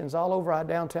locations all over our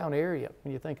downtown area,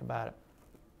 when you think about it.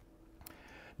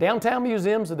 Downtown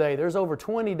museums today, there's over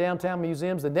 20 downtown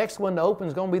museums. The next one to open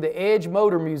is going to be the Edge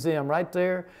Motor Museum right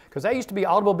there, because that used to be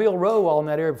Automobile Row all in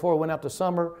that area before it went out to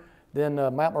Summer, then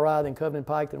Mount Moriah, then Covenant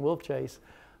Pike, then Wolf Chase.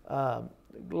 A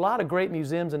lot of great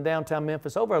museums in downtown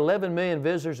Memphis. Over 11 million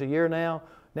visitors a year now.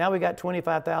 Now we got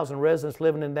 25,000 residents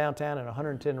living in downtown and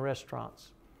 110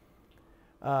 restaurants.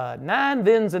 9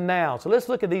 thens and nows. So let's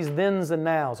look at these thens and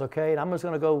nows, okay? And I'm just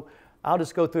going to go, I'll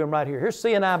just go through them right here. Here's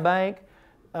C&I Bank.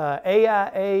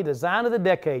 AIA, Design of the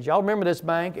Decade. Y'all remember this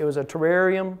bank? It was a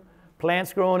terrarium,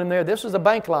 plants growing in there. This was a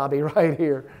bank lobby right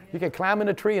here. You could climb in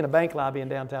a tree in a bank lobby in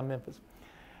downtown Memphis.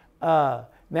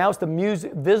 Now it's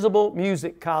the Visible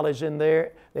Music College in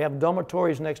there. They have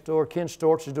dormitories next door. Ken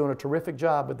Storch is doing a terrific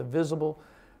job with the Visible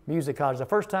Music College. The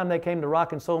first time they came to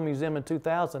Rock and Soul Museum in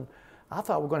 2000, I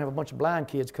thought we were going to have a bunch of blind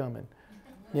kids coming.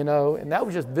 You know, and that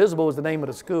was just Visible was the name of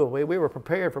the school. We were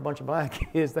prepared for a bunch of blind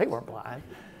kids. They weren't blind.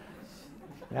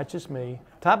 That's just me.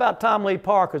 How about Tom Lee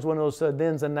Park is one of those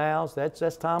thens and nows.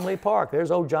 That's Tom Lee Park.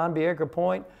 There's old John B. Edgar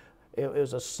Point. It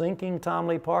was a sinking Tom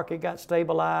Lee Park. It got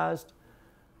stabilized.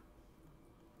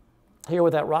 Here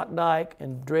with that rock dike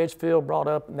and dredge field brought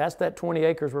up, and that's that 20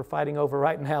 acres we're fighting over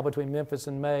right now between Memphis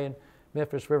and May and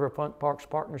Memphis River Parks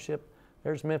Partnership.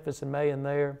 There's Memphis and May in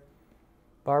there.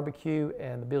 Barbecue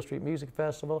and the Beale Street Music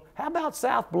Festival. How about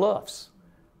South Bluffs,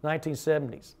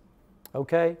 1970s?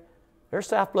 Okay, there's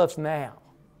South Bluffs now.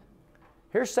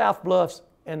 Here's South Bluffs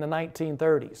in the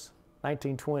 1930s,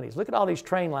 1920s. Look at all these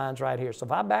train lines right here. So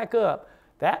if I back up,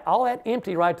 all that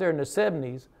empty right there in the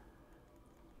 70s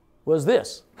was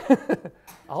this.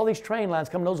 All these train lines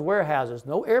coming, those warehouses.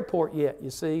 No airport yet, you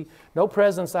see. No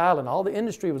President's Island. All the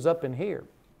industry was up in here.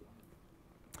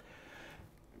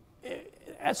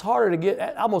 That's harder to get.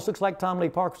 It almost looks like Tom Lee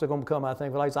Parkers are going to come, I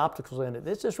think, with all these opticals in it.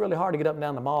 It's just really hard to get up and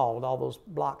down the mall with all those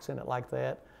blocks in it like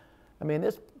that. I mean,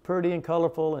 it's pretty and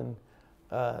colorful. And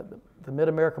the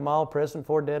Mid-America Mall, President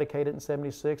Ford dedicated in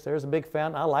 '76. There's a big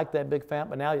fountain. I like that big fountain,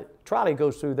 but now the trolley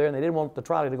goes through there, and they didn't want the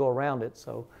trolley to go around it.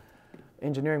 So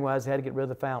engineering-wise, they had to get rid of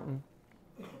the fountain.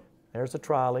 There's the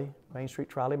trolley, Main Street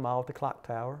Trolley Mall with the clock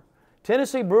tower.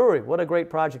 Tennessee Brewery, what a great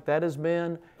project that has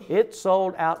been. It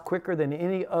sold out quicker than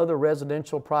any other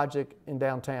residential project in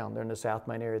downtown there in the South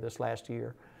Main area this last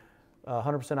year.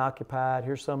 100% occupied.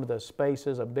 Here's some of the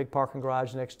spaces, a big parking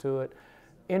garage next to it.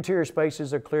 Interior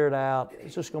spaces are cleared out.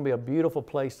 It's just going to be a beautiful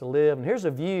place to live. And here's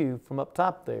a view from up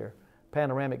top there,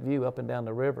 panoramic view up and down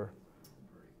the river.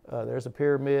 There's a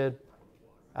pyramid,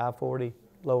 I-40,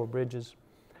 lower bridges.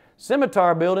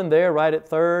 Scimitar building there right at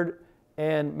 3rd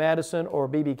and Madison, or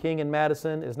B.B. King and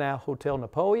Madison, is now Hotel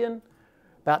Napoleon.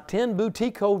 About 10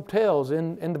 boutique hotels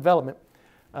in development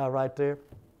right there.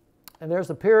 And there's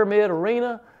the Pyramid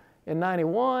Arena in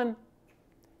 '91.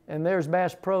 And there's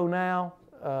Bass Pro now.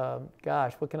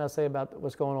 Gosh, what can I say about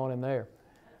what's going on in there?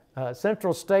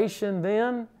 Central Station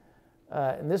then,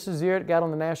 and this is the year it got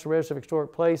on the National Register of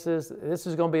Historic Places. This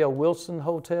is going to be a Wilson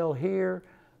Hotel here.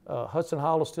 Hudson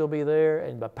Hall will still be there,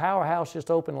 and the Powerhouse just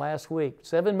opened last week.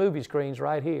 7 movie screens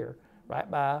right here,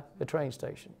 right by the train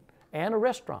station, and a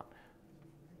restaurant.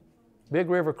 Big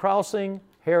River Crossing,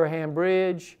 Harahan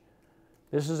Bridge.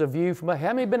 This is a view from,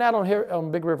 how many been out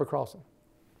on Big River Crossing?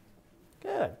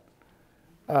 Good.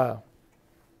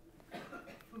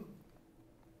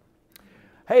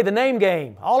 Hey, the name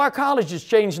game. All our colleges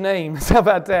changed names. How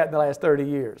about that in the last 30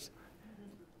 years?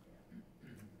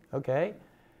 Okay.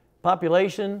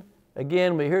 Population,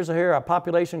 again, here's our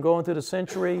population growing through the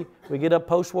century. We get up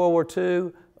post-World War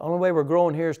II. The only way we're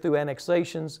growing here is through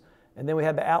annexations. And then we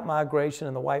had the out-migration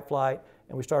and the white flight,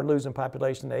 and we started losing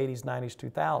population in the 80s,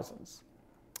 90s,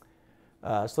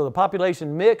 2000s. So the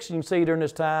population mix, you can see during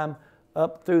this time,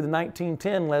 up through the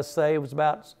 1910, let's say, it was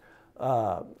about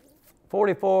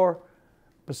 44%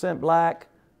 black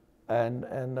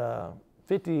and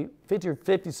 50 or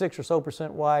 56 or so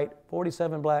percent white,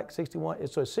 47 black, 61.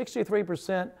 So it's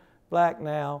 63% black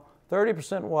now,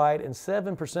 30% white, and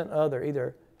 7% other,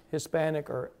 either Hispanic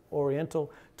or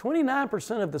Oriental.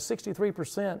 29% of the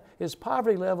 63% is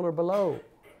poverty level or below.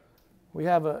 We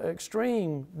have an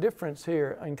extreme difference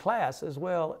here in class as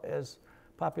well as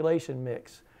population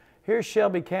mix. Here's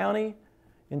Shelby County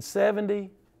in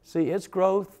 '70. See its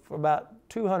growth for about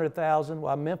 200,000,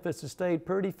 while Memphis has stayed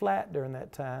pretty flat during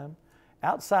that time.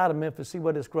 Outside of Memphis, see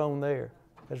what it's grown there.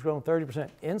 It's grown 30%.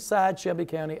 Inside Shelby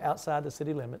County, outside the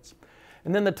city limits.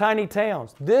 And then the tiny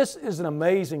towns. This is an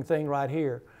amazing thing right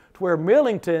here, to where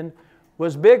Millington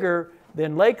was bigger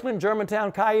than Lakeland,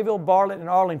 Germantown, Colleyville, Bartlett, and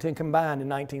Arlington combined in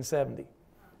 1970.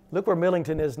 Look where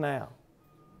Millington is now.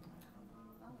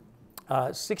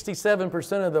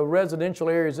 67% of the residential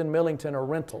areas in Millington are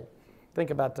rental. Think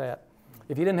about that.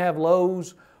 If you didn't have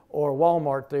Lowe's or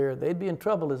Walmart there, they'd be in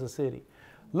trouble as a city.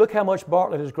 Look how much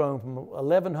Bartlett has grown from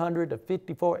 1,100 to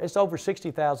 54. It's over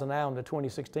 60,000 now in the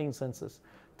 2016 census.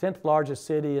 10th largest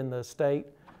city in the state.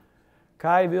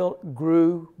 Colleyville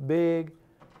grew big.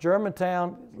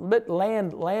 Germantown,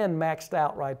 land maxed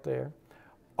out right there.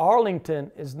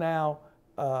 Arlington is now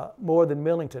more than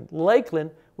Millington.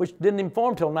 Lakeland, which didn't even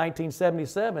form until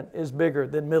 1977, is bigger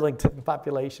than Millington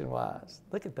population-wise.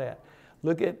 Look at that.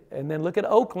 And then look at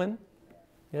Oakland.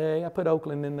 Yeah, I put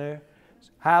Oakland in there.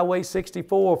 Highway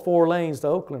 64, 4 lanes to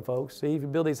Oakland, folks. See, if you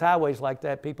build these highways like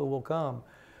that, people will come.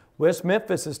 West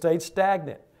Memphis has stayed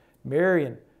stagnant.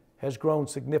 Marion has grown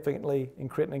significantly in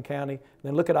Crittenden County. And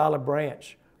then look at Olive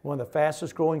Branch, one of the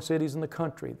fastest growing cities in the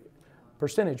country,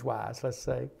 percentage-wise, let's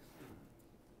say.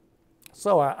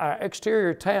 So our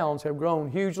exterior towns have grown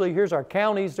hugely. Here's our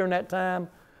counties during that time.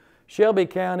 Shelby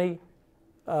County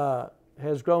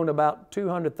has grown about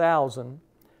 200,000,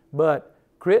 but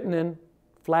Crittenden,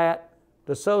 flat,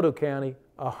 DeSoto County,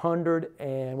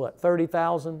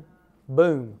 130,000,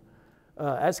 boom.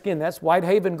 That's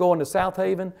Whitehaven going to South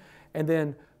Haven, and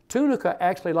then Tunica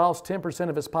actually lost 10%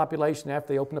 of its population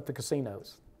after they opened up the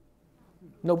casinos.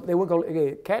 No, they weren't going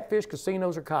to, catfish,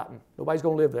 casinos, or cotton. Nobody's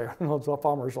going to live there. It's all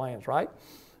farmers' lands, right?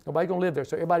 Nobody's going to live there.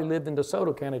 So everybody lived in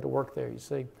DeSoto County to work there, you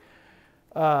see.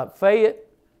 Fayette,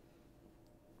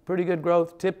 pretty good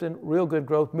growth. Tipton, real good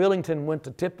growth. Millington went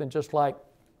to Tipton just like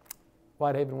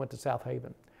Whitehaven went to South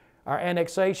Haven. Our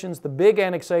annexations, the big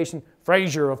annexation,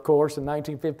 Fraser, of course, in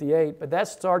 1958, but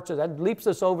that leaps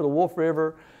us over the Wolf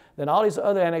River. Then all these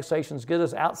other annexations get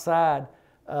us outside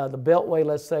the Beltway,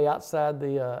 let's say, outside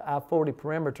the I-40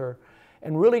 perimeter,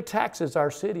 and really taxes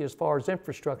our city as far as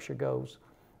infrastructure goes.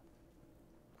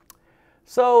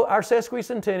 So our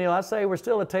sesquicentennial, I say we're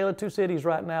still a tale of two cities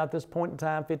right now at this point in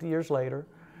time, 50 years later.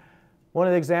 One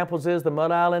of the examples is the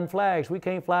Mud Island flags. We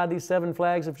can't fly these 7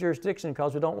 flags of jurisdiction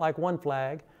because we don't like one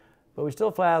flag, but we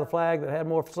still fly the flag that had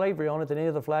more slavery on it than any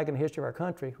other flag in the history of our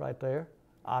country right there,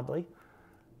 oddly.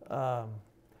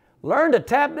 Learn to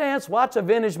tap dance, watch a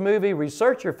vintage movie,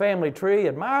 research your family tree,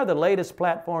 admire the latest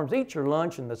platforms, eat your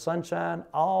lunch in the sunshine,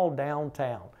 all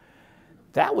downtown.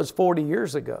 That was 40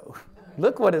 years ago.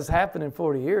 Look what has happened in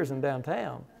 40 years in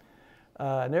downtown.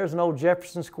 And there's an old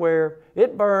Jefferson Square.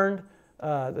 It burned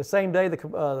the same day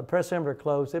the press center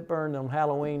closed. It burned on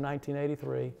Halloween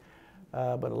 1983.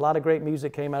 But a lot of great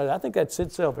music came out of it. I think that's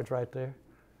Sid Selvage right there.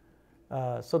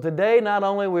 So today, not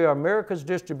only we are America's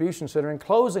distribution center, in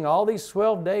closing all these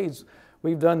 12 days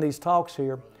we've done these talks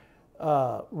here,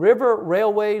 river,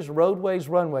 railways, roadways,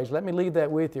 runways. Let me leave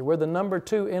that with you. We're the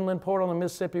 #2 inland port on the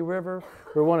Mississippi River.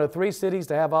 We're one of 3 cities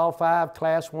to have all 5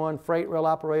 Class 1 freight rail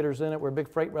operators in it. We're a big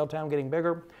freight rail town getting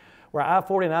bigger. We're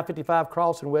I-40 and I-55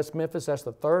 cross in West Memphis. That's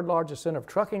the 3rd largest center of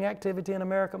trucking activity in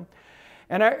America.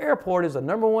 And our airport is the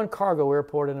 #1 cargo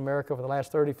airport in America for the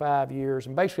last 35 years,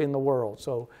 and basically in the world.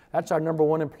 So that's our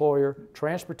 #1 employer: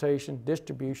 transportation,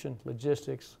 distribution,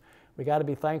 logistics. We got to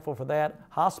be thankful for that.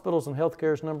 Hospitals and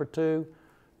healthcare is #2.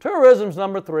 Tourism's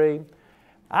 #3.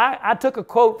 I took a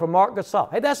quote from Mark Gasol.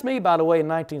 Hey, that's me, by the way, in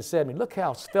 1970. Look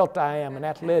how svelte I am and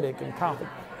athletic and confident.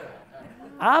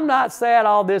 I'm not sad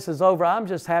all this is over. I'm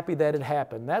just happy that it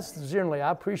happened. That's generally,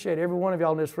 I appreciate every one of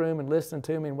y'all in this room and listening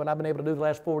to me and what I've been able to do the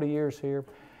last 40 years here.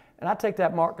 And I take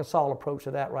that Mark Gasol approach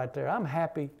to that right there. I'm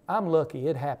happy, I'm lucky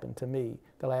it happened to me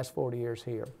the last 40 years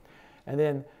here. And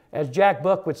then, as Jack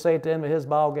Buck would say at the end of his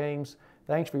ball games,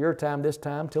 thanks for your time this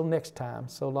time, till next time,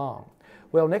 so long.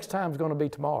 Well, next time is going to be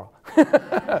tomorrow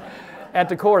at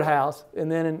the courthouse.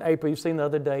 And then in April, you've seen the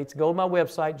other dates. Go to my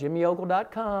website,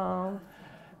 jimmyogle.com.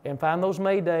 and find those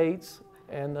May dates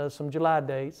and some July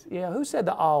dates. Yeah, who said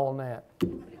the all on that?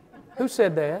 Who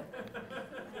said that?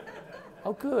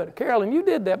 Oh, good. Carolyn, you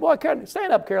did that. Boy, Carolyn,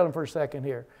 stand up, Carolyn, for a second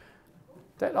here.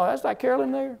 That's not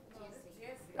Carolyn there?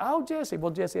 Jesse. Oh, Jesse.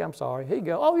 Well, Jesse, I'm sorry. Here you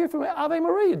go. Oh, you're from Ave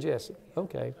Maria, Jesse.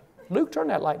 Okay. Luke, turn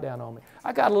that light down on me.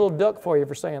 I got a little duck for you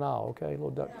for saying all, okay? A little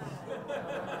duck for you.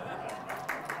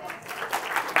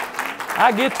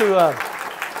 I get to...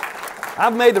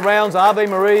 I've made the rounds: Ave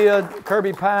Maria,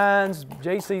 Kirby Pines,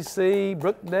 JCC,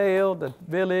 Brookdale, the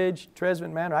Village,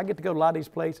 Tresvant Manor. I get to go to a lot of these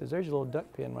places. There's your little duck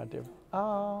pen right there.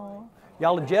 Oh,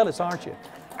 y'all are jealous, aren't you?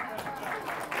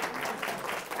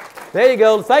 There you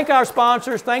go. Thank our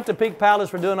sponsors. Thank the Peak Palace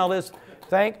for doing all this.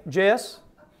 Thank Jess,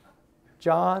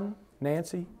 John,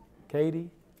 Nancy,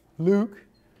 Katie, Luke,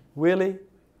 Willie,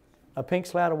 a Pink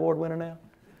Slide Award winner now.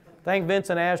 Thank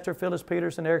Vincent Astor, Phyllis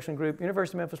Peterson, Erickson Group,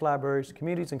 University of Memphis Libraries,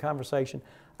 Communities in Conversation.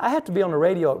 I have to be on the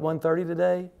radio at 1:30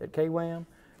 today at KWAM.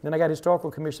 Then I got a Historical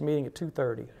Commission meeting at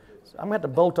 2:30. So I'm going to have to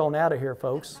bolt on out of here,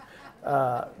 folks.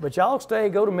 But y'all stay,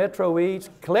 go to Metro Eats,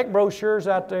 collect brochures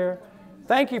out there.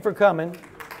 Thank you for coming.